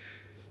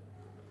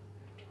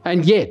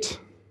 And yet,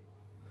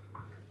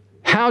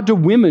 how do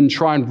women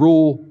try and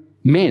rule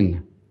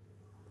men?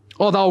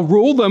 Oh, they'll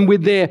rule them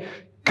with their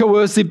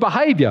coercive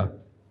behavior,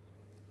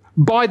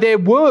 by their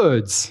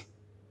words,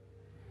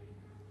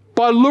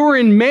 by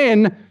luring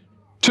men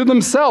to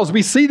themselves.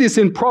 We see this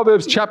in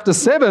Proverbs chapter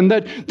 7,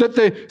 that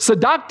the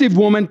seductive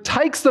woman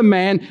takes the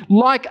man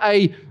like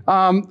an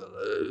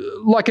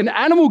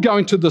animal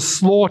going to the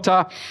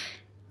slaughter,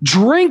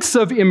 drinks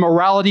of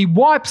immorality,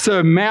 wipes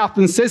her mouth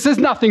and says, there's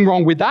nothing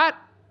wrong with that.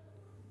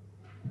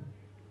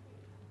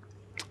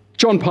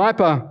 John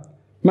Piper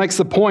makes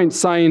the point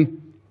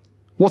saying,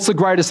 what's the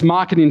greatest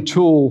marketing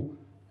tool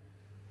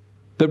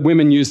that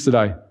women use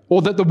today,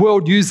 or that the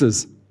world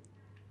uses?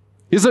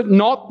 Is it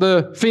not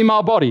the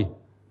female body?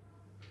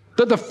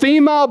 That the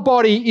female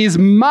body is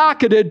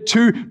marketed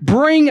to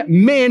bring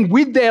men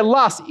with their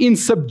lust in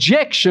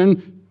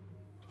subjection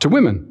to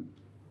women.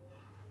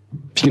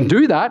 If you can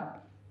do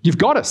that, you've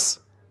got us.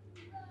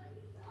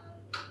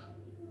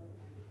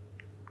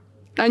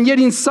 And yet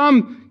in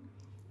some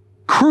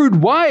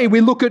crude way,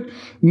 we look at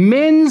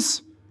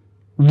men's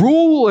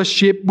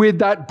rulership with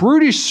that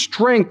brutish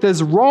strength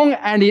as wrong,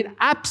 and it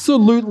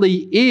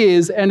absolutely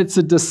is, and it's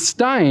a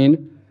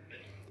disdain.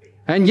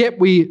 And yet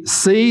we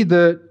see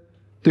that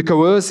the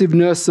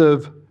coerciveness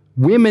of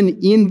women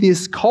in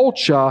this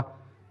culture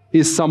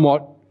is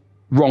somewhat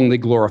wrongly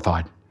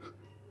glorified.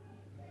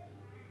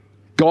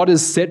 God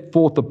has set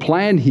forth a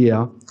plan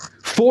here,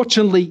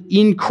 fortunately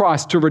in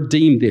Christ, to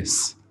redeem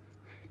this.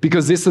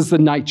 Because this is the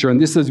nature,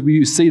 and this is where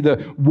you see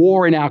the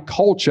war in our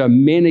culture,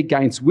 men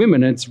against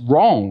women, and it's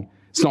wrong.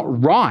 It's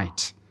not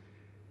right.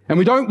 And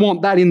we don't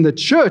want that in the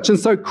church. And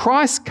so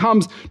Christ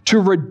comes to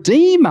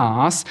redeem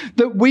us,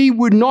 that we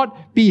would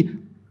not be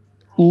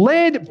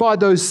led by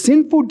those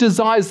sinful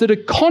desires that are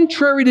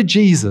contrary to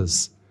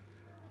Jesus.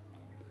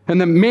 And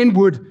that men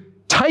would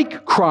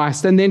take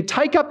Christ and then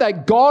take up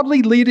that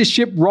godly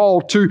leadership role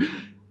to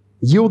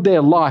yield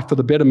their life for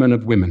the betterment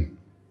of women,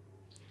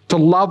 to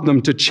love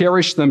them, to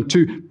cherish them,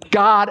 to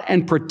guard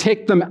and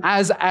protect them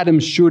as Adam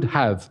should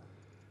have.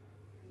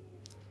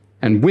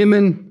 And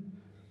women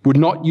would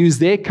not use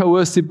their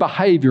coercive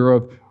behavior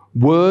of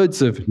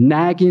words, of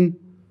nagging,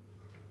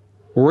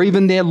 or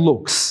even their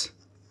looks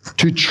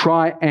to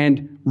try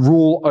and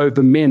rule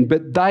over men,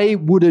 but they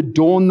would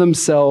adorn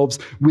themselves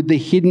with the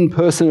hidden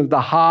person of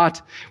the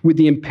heart, with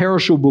the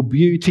imperishable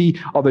beauty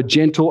of a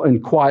gentle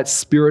and quiet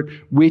spirit,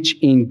 which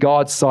in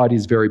God's sight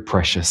is very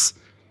precious.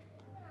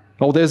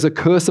 Oh, there's a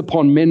curse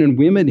upon men and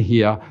women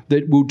here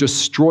that will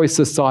destroy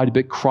society,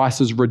 but Christ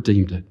has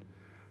redeemed it.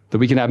 That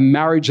we can have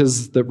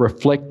marriages that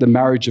reflect the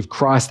marriage of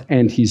Christ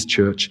and his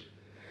church.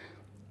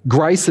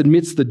 Grace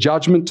admits the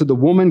judgment to the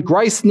woman.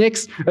 Grace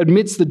next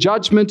admits the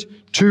judgment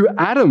to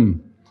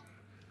Adam.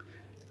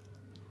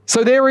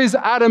 So there is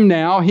Adam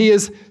now. He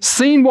has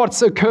seen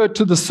what's occurred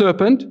to the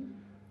serpent.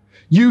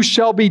 You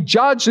shall be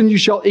judged and you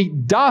shall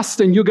eat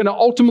dust and you're going to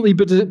ultimately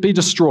be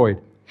destroyed.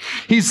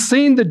 He's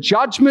seen the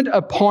judgment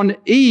upon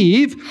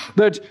Eve,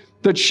 that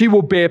she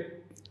will bear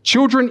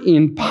children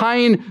in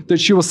pain, that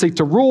she will seek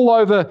to rule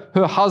over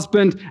her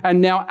husband. And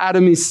now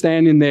Adam is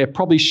standing there,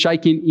 probably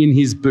shaking in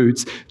his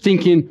boots,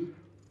 thinking,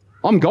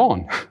 I'm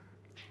gone.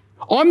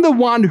 I'm the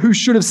one who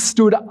should have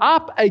stood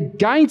up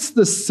against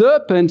the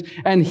serpent,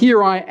 and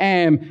here I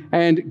am.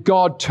 And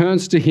God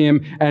turns to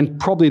him and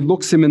probably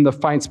looks him in the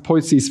face,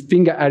 points his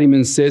finger at him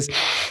and says,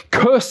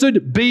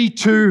 cursed be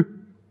to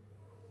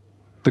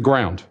the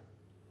ground.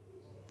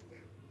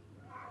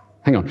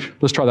 Hang on,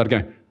 let's try that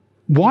again.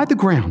 Why the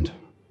ground?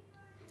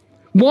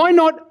 Why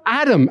not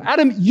Adam?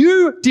 Adam,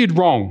 you did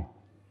wrong.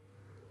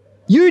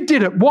 You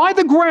did it. Why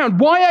the ground?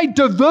 Why a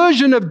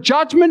diversion of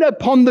judgment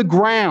upon the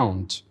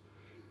ground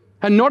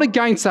and not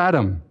against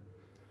Adam?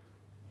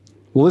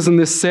 Well, isn't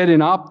this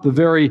setting up the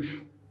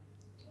very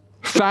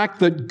fact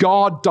that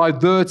God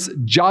diverts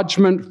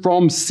judgment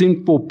from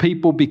sinful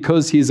people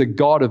because he's a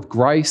God of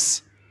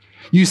grace?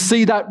 You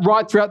see that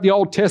right throughout the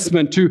Old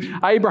Testament. To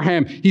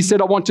Abraham, he said,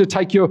 I want to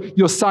take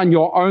your son,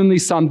 your only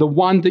son, the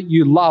one that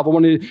you love. I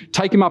want to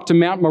take him up to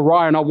Mount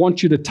Moriah, and I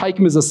want you to take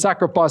him as a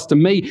sacrifice to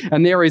me.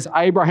 And there is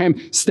Abraham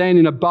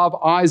standing above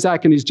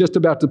Isaac, and he's just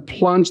about to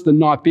plunge the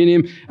knife in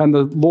him. And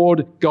the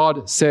Lord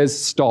God says,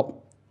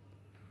 stop.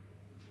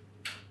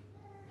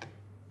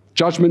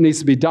 Judgment needs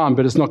to be done,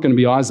 but it's not going to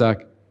be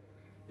Isaac.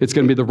 It's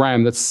going to be the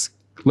ram that's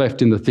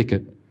left in the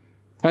thicket.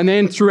 And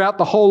then throughout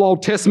the whole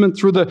Old Testament,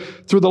 through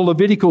the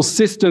Levitical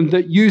system,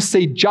 that you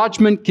see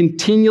judgment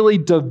continually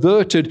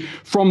diverted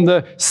from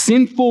the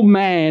sinful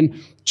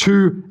man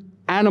to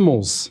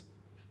animals,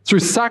 through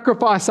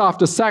sacrifice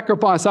after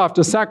sacrifice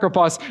after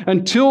sacrifice,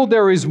 until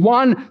there is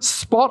one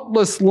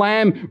spotless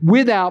lamb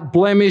without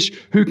blemish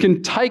who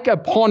can take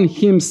upon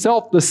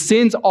himself the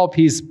sins of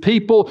his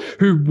people,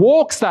 who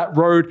walks that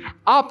road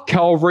up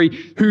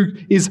Calvary, who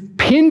is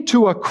pinned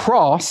to a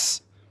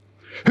cross,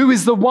 who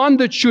is the one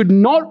that should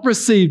not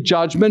receive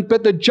judgment,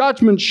 but the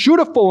judgment should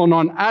have fallen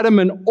on Adam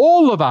and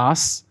all of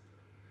us.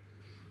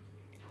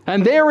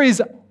 And there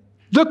is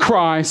the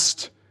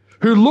Christ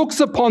who looks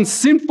upon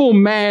sinful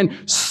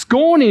man,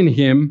 scorning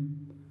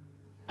him,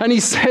 and he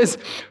says,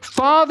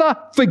 Father,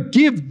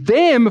 forgive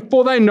them,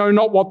 for they know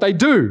not what they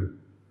do.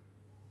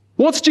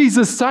 What's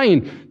Jesus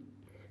saying?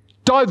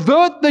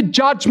 Divert the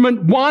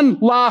judgment one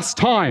last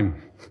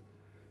time.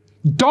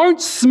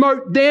 Don't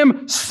smote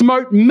them,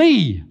 smote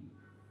me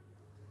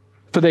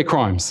for their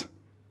crimes.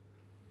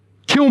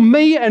 Kill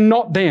me and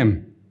not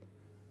them.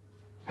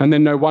 And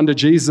then no wonder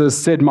Jesus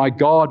said, my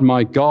God,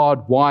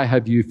 why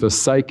have you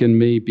forsaken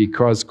me?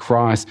 Because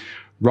Christ,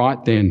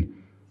 right then,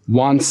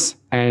 once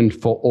and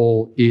for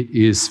all, it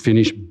is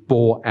finished,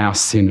 bore our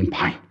sin and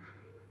pain.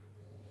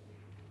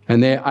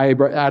 And there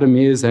Adam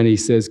is, and he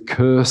says,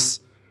 curse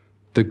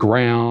the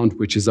ground,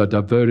 which is a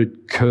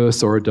diverted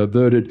curse or a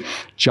diverted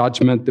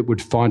judgment that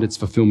would find its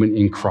fulfillment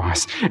in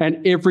Christ.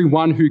 And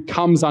everyone who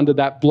comes under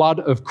that blood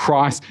of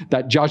Christ,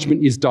 that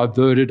judgment is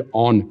diverted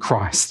on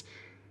Christ.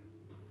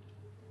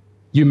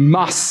 You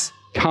must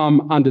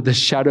come under the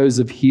shadows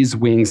of his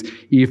wings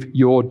if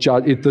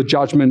the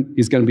judgment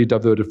is going to be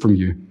diverted from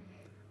you.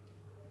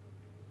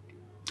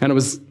 And it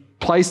was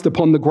placed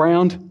upon the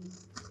ground.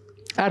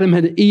 Adam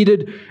had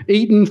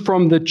eaten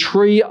from the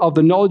tree of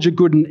the knowledge of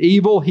good and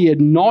evil. He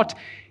had not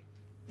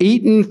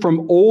eaten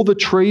from all the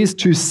trees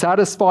to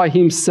satisfy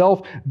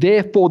himself.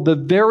 Therefore, the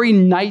very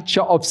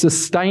nature of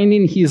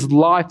sustaining his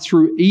life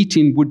through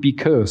eating would be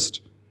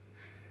cursed.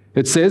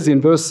 It says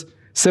in verse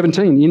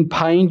 17, in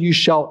pain you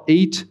shall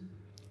eat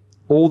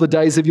all the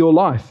days of your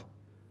life.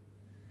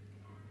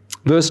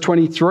 Verse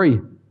 23,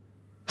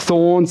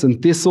 thorns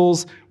and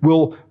thistles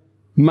will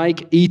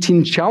make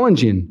eating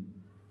challenging.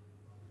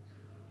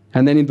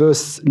 And then in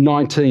verse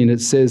 19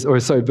 it says,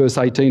 verse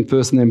 18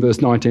 first and then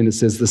verse 19 it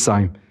says the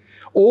same.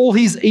 All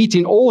his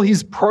eating, all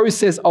his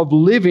process of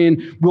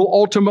living will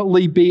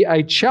ultimately be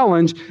a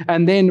challenge.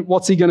 And then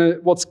what's going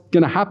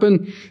to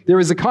happen? There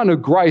is a kind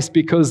of grace,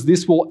 because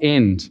this will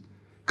end.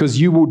 Because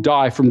you will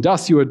die. From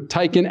dust you are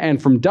taken,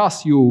 and from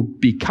dust you will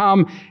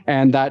become.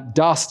 And that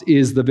dust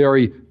is the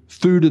very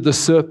food of the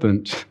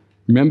serpent.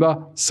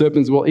 Remember,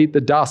 serpents will eat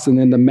the dust, and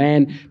then the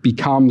man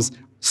becomes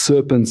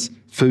serpent's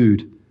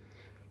food.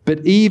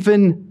 But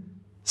even,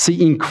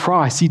 in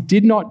Christ, he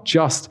did not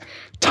just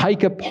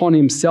take upon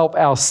himself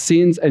our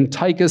sins and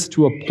take us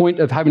to a point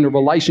of having a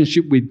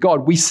relationship with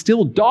God. We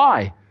still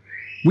die.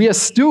 We are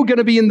still going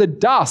to be in the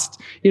dust.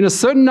 In a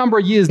certain number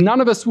of years, none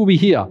of us will be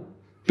here,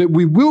 but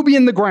we will be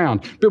in the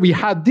ground. But we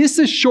have this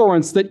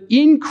assurance that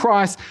in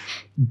Christ,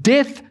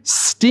 death's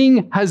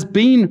sting has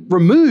been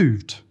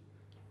removed.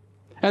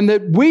 And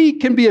that we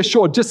can be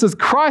assured, just as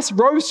Christ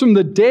rose from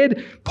the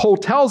dead, Paul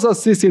tells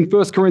us this in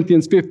 1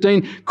 Corinthians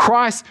 15,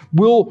 Christ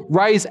will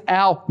raise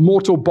our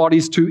mortal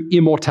bodies to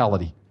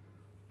immortality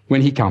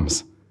when he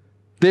comes.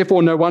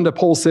 Therefore, no wonder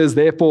Paul says,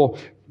 therefore,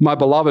 my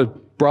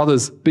beloved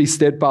brothers, be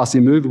steadfast,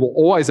 immovable,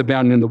 always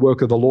abounding in the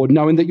work of the Lord,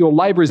 knowing that your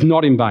labor is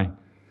not in vain.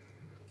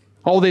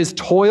 Oh, there's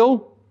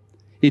toil.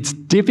 It's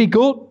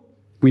difficult.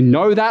 We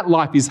know that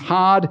life is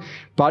hard,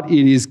 but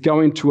it is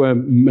going to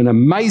an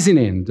amazing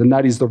end, and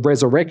that is the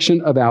resurrection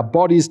of our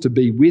bodies to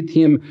be with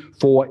him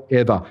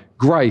forever.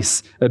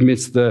 Grace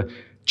amidst the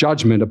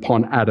judgment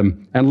upon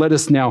Adam. And let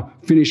us now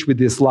finish with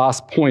this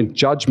last point,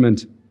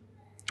 judgment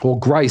or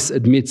grace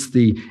amidst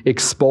the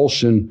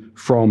expulsion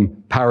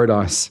from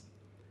paradise.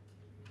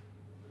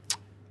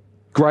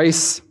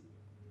 Grace,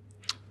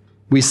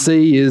 we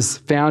see, is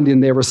found in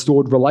their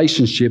restored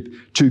relationship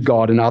to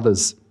God and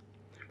others.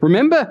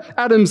 Remember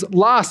Adam's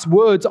last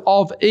words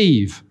of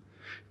Eve.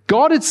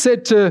 God had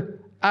said to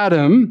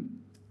Adam,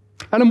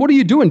 Adam, what are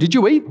you doing? Did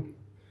you eat?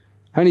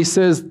 And he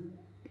says,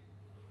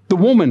 the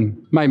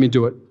woman made me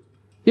do it.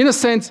 In a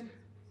sense,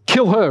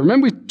 kill her.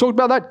 Remember we talked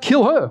about that?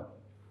 Kill her.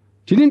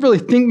 He didn't really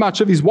think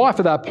much of his wife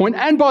at that point.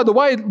 And by the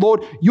way,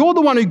 Lord, you're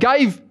the one who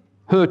gave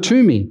her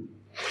to me.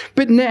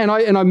 But now,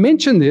 and I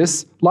mentioned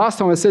this last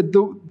time, I said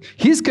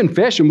his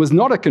confession was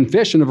not a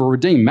confession of a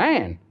redeemed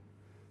man.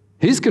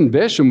 His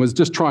confession was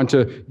just trying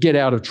to get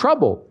out of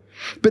trouble.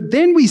 But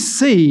then we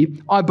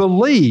see, I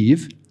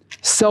believe,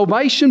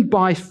 salvation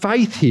by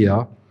faith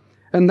here,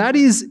 and that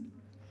is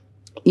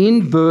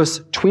in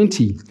verse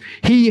 20.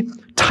 He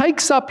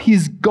takes up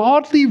his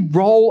godly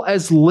role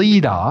as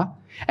leader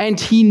and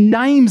he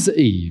names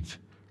Eve.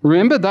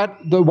 Remember that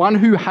the one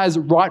who has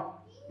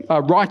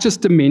righteous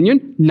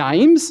dominion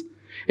names,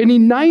 and he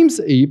names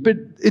Eve, but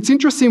it's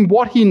interesting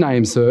what he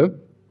names her.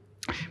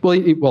 Well,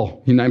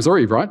 he names her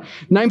Eve, right?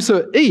 Names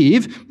her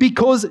Eve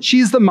because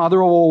she's the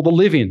mother of all the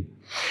living.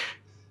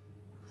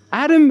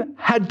 Adam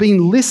had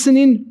been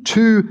listening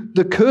to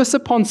the curse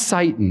upon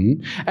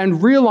Satan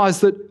and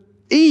realized that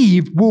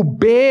Eve will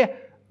bear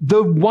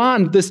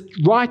this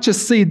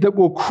righteous seed that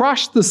will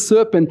crush the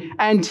serpent,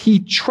 and he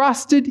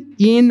trusted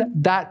in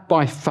that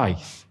by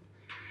faith.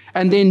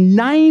 And then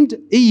named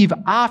Eve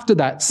after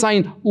that,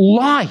 saying,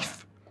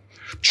 life,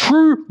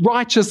 true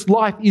righteous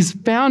life is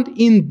found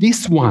in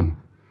this one.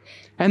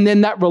 And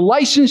then that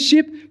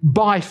relationship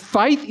by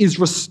faith is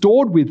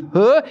restored with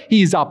her.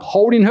 He is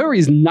upholding her,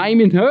 he's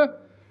naming her.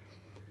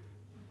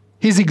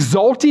 He's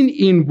exalting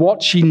in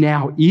what she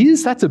now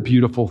is. That's a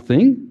beautiful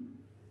thing.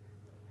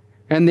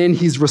 And then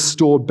he's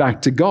restored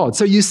back to God.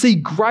 So you see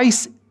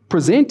grace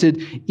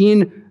presented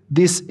in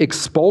this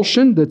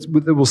expulsion that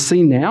we'll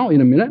see now in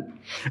a minute.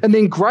 And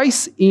then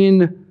grace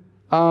in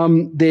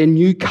their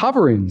new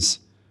coverings.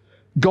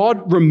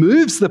 God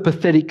removes the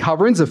pathetic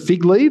coverings of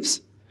fig leaves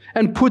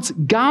and puts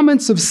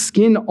garments of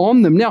skin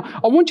on them. Now,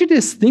 I want you to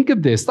just think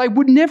of this. They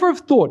would never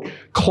have thought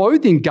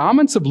clothing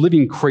garments of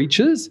living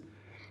creatures.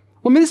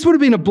 I mean, this would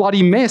have been a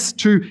bloody mess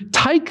to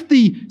take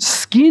the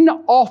skin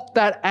off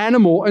that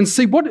animal and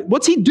see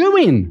what's he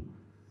doing.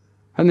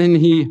 And then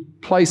he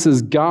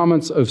places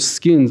garments of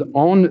skins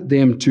on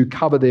them to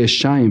cover their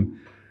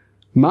shame.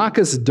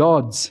 Marcus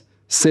Dodds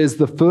says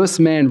the first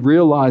man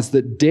realized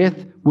that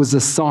death was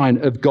a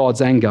sign of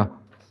God's anger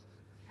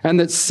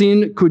and that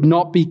sin could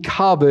not be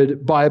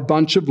covered by a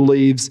bunch of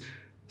leaves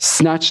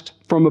snatched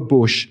from a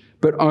bush,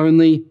 but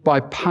only by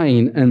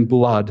pain and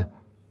blood.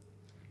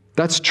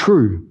 That's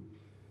true.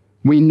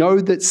 We know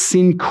that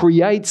sin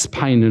creates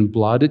pain and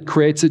blood. It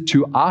creates it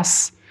to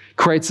us,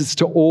 creates it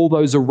to all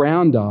those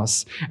around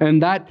us.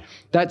 And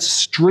that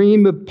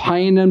stream of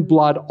pain and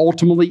blood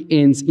ultimately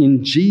ends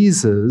in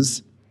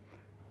Jesus,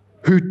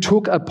 who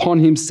took upon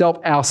himself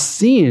our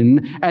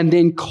sin and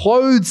then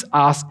clothes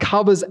us,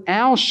 covers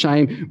our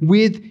shame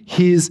with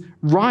his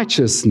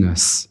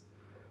righteousness.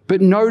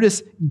 But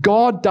notice,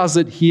 God does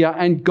it here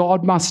and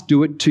God must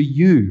do it to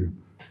you.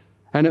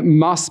 And it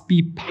must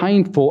be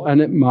painful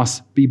and it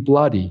must be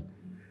bloody.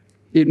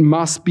 It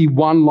must be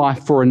one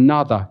life for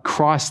another,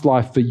 Christ's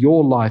life for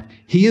your life.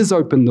 He has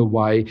opened the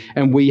way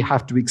and we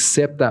have to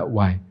accept that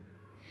way.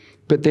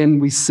 But then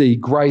we see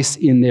grace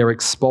in their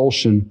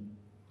expulsion,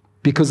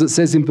 because it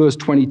says in verse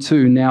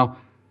 22, now,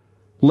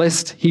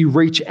 lest he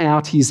reach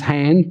out his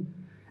hand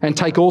and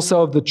take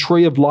also of the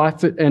tree of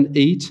life and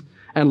eat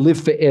and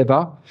live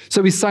forever.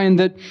 So he's saying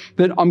that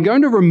I'm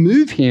going to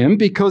remove him,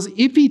 because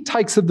if he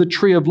takes of the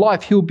tree of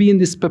life, he'll be in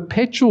this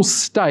perpetual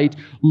state,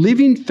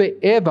 living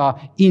forever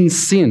in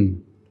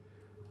sin.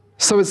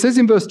 So it says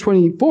in verse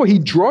 24, he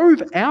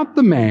drove out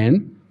the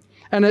man,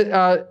 and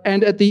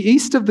at the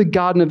east of the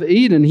Garden of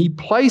Eden, he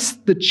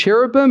placed the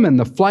cherubim and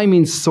the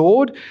flaming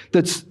sword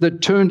that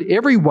turned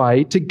every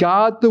way to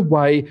guard the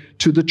way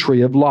to the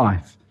tree of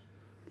life.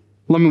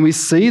 I mean, we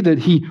see that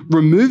he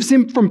removes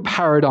him from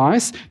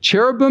paradise.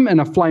 Cherubim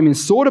and a flaming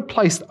sword are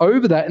placed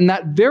over that, and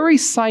that very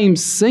same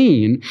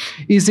scene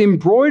is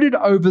embroidered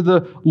over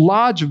the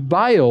large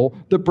veil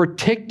that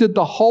protected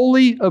the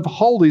Holy of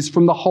Holies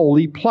from the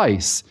holy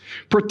place,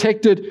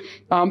 protected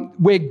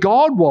where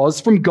God was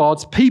from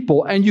God's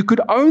people, and you could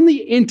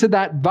only enter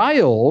that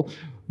veil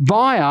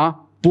via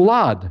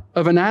blood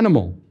of an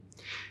animal.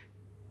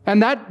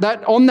 And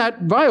that on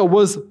that veil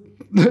was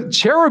the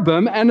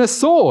cherubim and a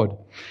sword.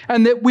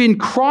 And that when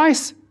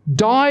Christ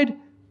died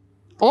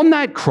on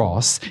that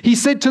cross, he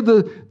said to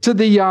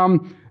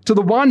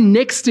the one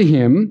next to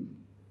him,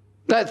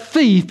 that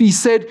thief, he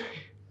said,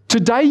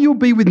 today you'll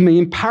be with me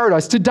in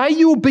paradise. Today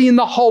you will be in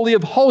the Holy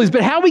of Holies.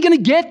 But how are we going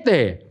to get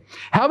there?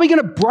 How are we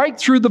going to break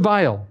through the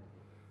veil?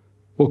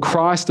 Well,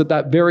 Christ at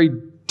that very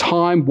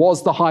time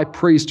was the high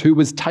priest who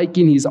was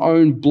taking his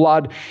own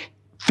blood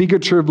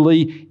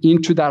figuratively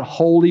into that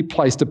holy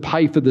place to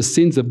pay for the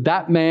sins of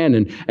that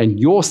man and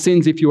your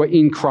sins if you are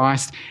in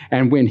Christ.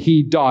 And when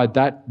he died,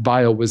 that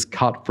veil was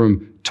cut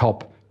from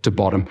top to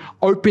bottom,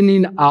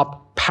 opening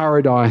up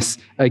paradise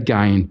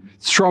again,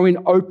 throwing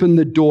open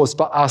the doors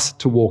for us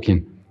to walk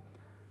in.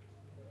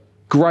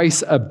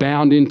 Grace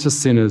abounding to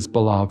sinners,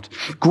 beloved.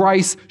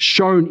 Grace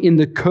shown in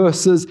the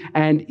curses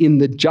and in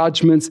the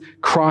judgments.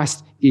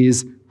 Christ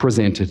is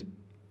presented.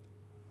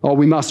 Oh,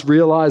 we must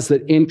realize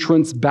that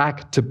entrance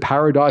back to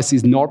paradise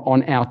is not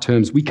on our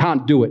terms. We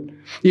can't do it.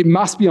 It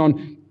must be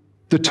on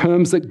the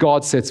terms that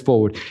God sets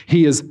forward.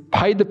 He has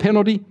paid the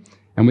penalty.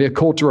 And we are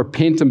called to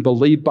repent and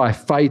believe by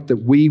faith that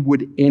we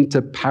would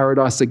enter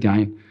paradise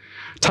again.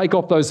 Take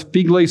off those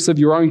fig leaves of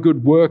your own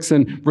good works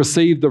and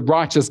receive the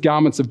righteous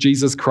garments of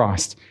Jesus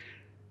Christ.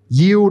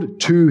 Yield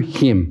to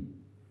him.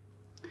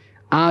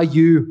 Are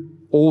you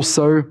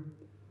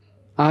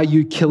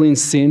killing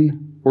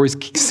sin, or is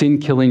sin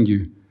killing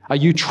you? Are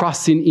you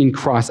trusting in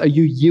Christ? Are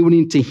you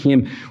yielding to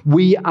him?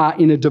 We are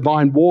in a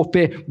divine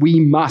warfare. We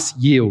must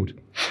yield.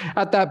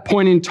 At that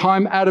point in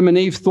time, Adam and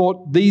Eve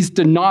thought these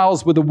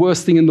denials were the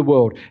worst thing in the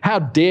world. How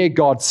dare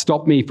God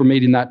stop me from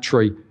eating that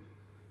tree?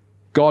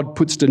 God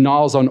puts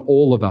denials on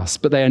all of us,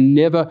 but they are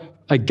never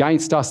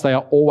against us. They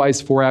are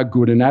always for our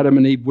good. And Adam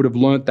and Eve would have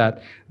learnt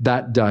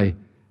that day.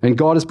 And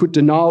God has put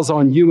denials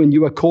on you, and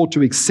you are called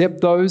to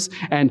accept those.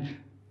 And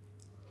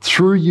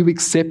through you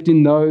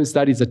accepting those,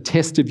 that is a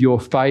test of your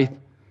faith,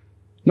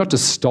 not to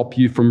stop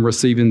you from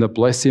receiving the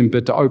blessing,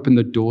 but to open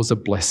the doors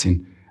of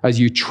blessing as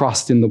you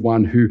trust in the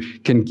one who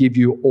can give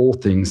you all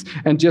things.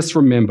 And just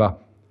remember,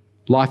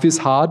 life is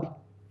hard.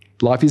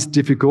 Life is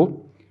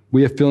difficult.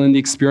 We are feeling the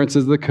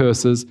experiences of the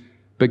curses,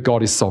 but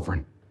God is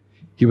sovereign.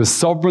 He was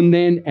sovereign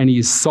then, and he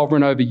is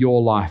sovereign over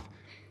your life.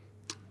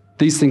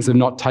 These things have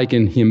not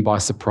taken him by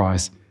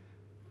surprise.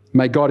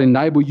 May God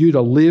enable you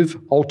to live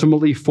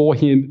ultimately for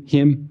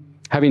him,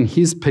 having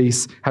his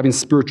peace, having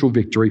spiritual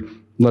victory.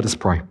 Let us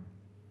pray.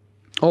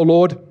 Oh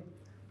Lord,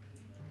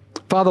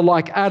 Father,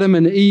 like Adam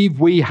and Eve,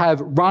 we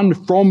have run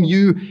from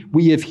you.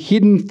 We have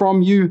hidden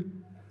from you.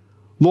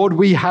 Lord,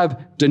 we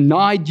have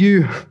denied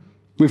you.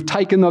 We've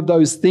taken of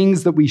those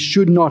things that we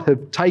should not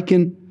have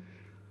taken.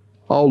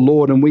 Oh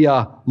Lord, and we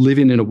are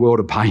living in a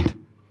world of pain.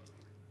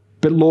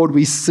 But Lord,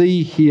 we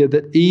see here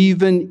that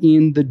even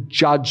in the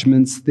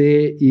judgments,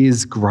 there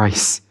is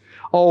grace.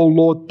 Oh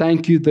Lord,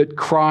 thank you that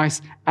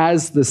Christ,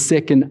 as the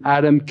second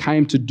Adam,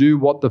 came to do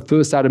what the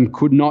first Adam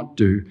could not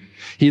do.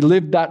 He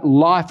lived that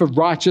life of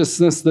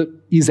righteousness that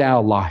is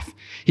our life.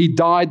 He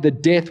died the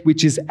death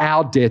which is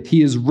our death.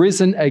 He is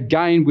risen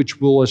again,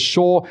 which will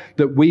assure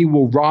that we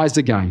will rise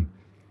again.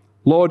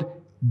 Lord,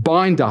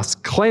 bind us,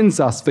 cleanse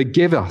us,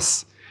 forgive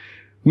us.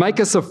 Make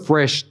us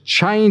afresh,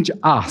 change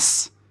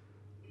us.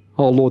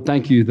 Oh Lord,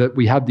 thank you that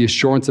we have the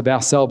assurance of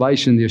our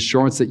salvation, the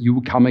assurance that you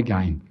will come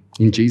again.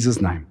 In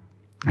Jesus' name,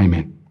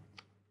 amen.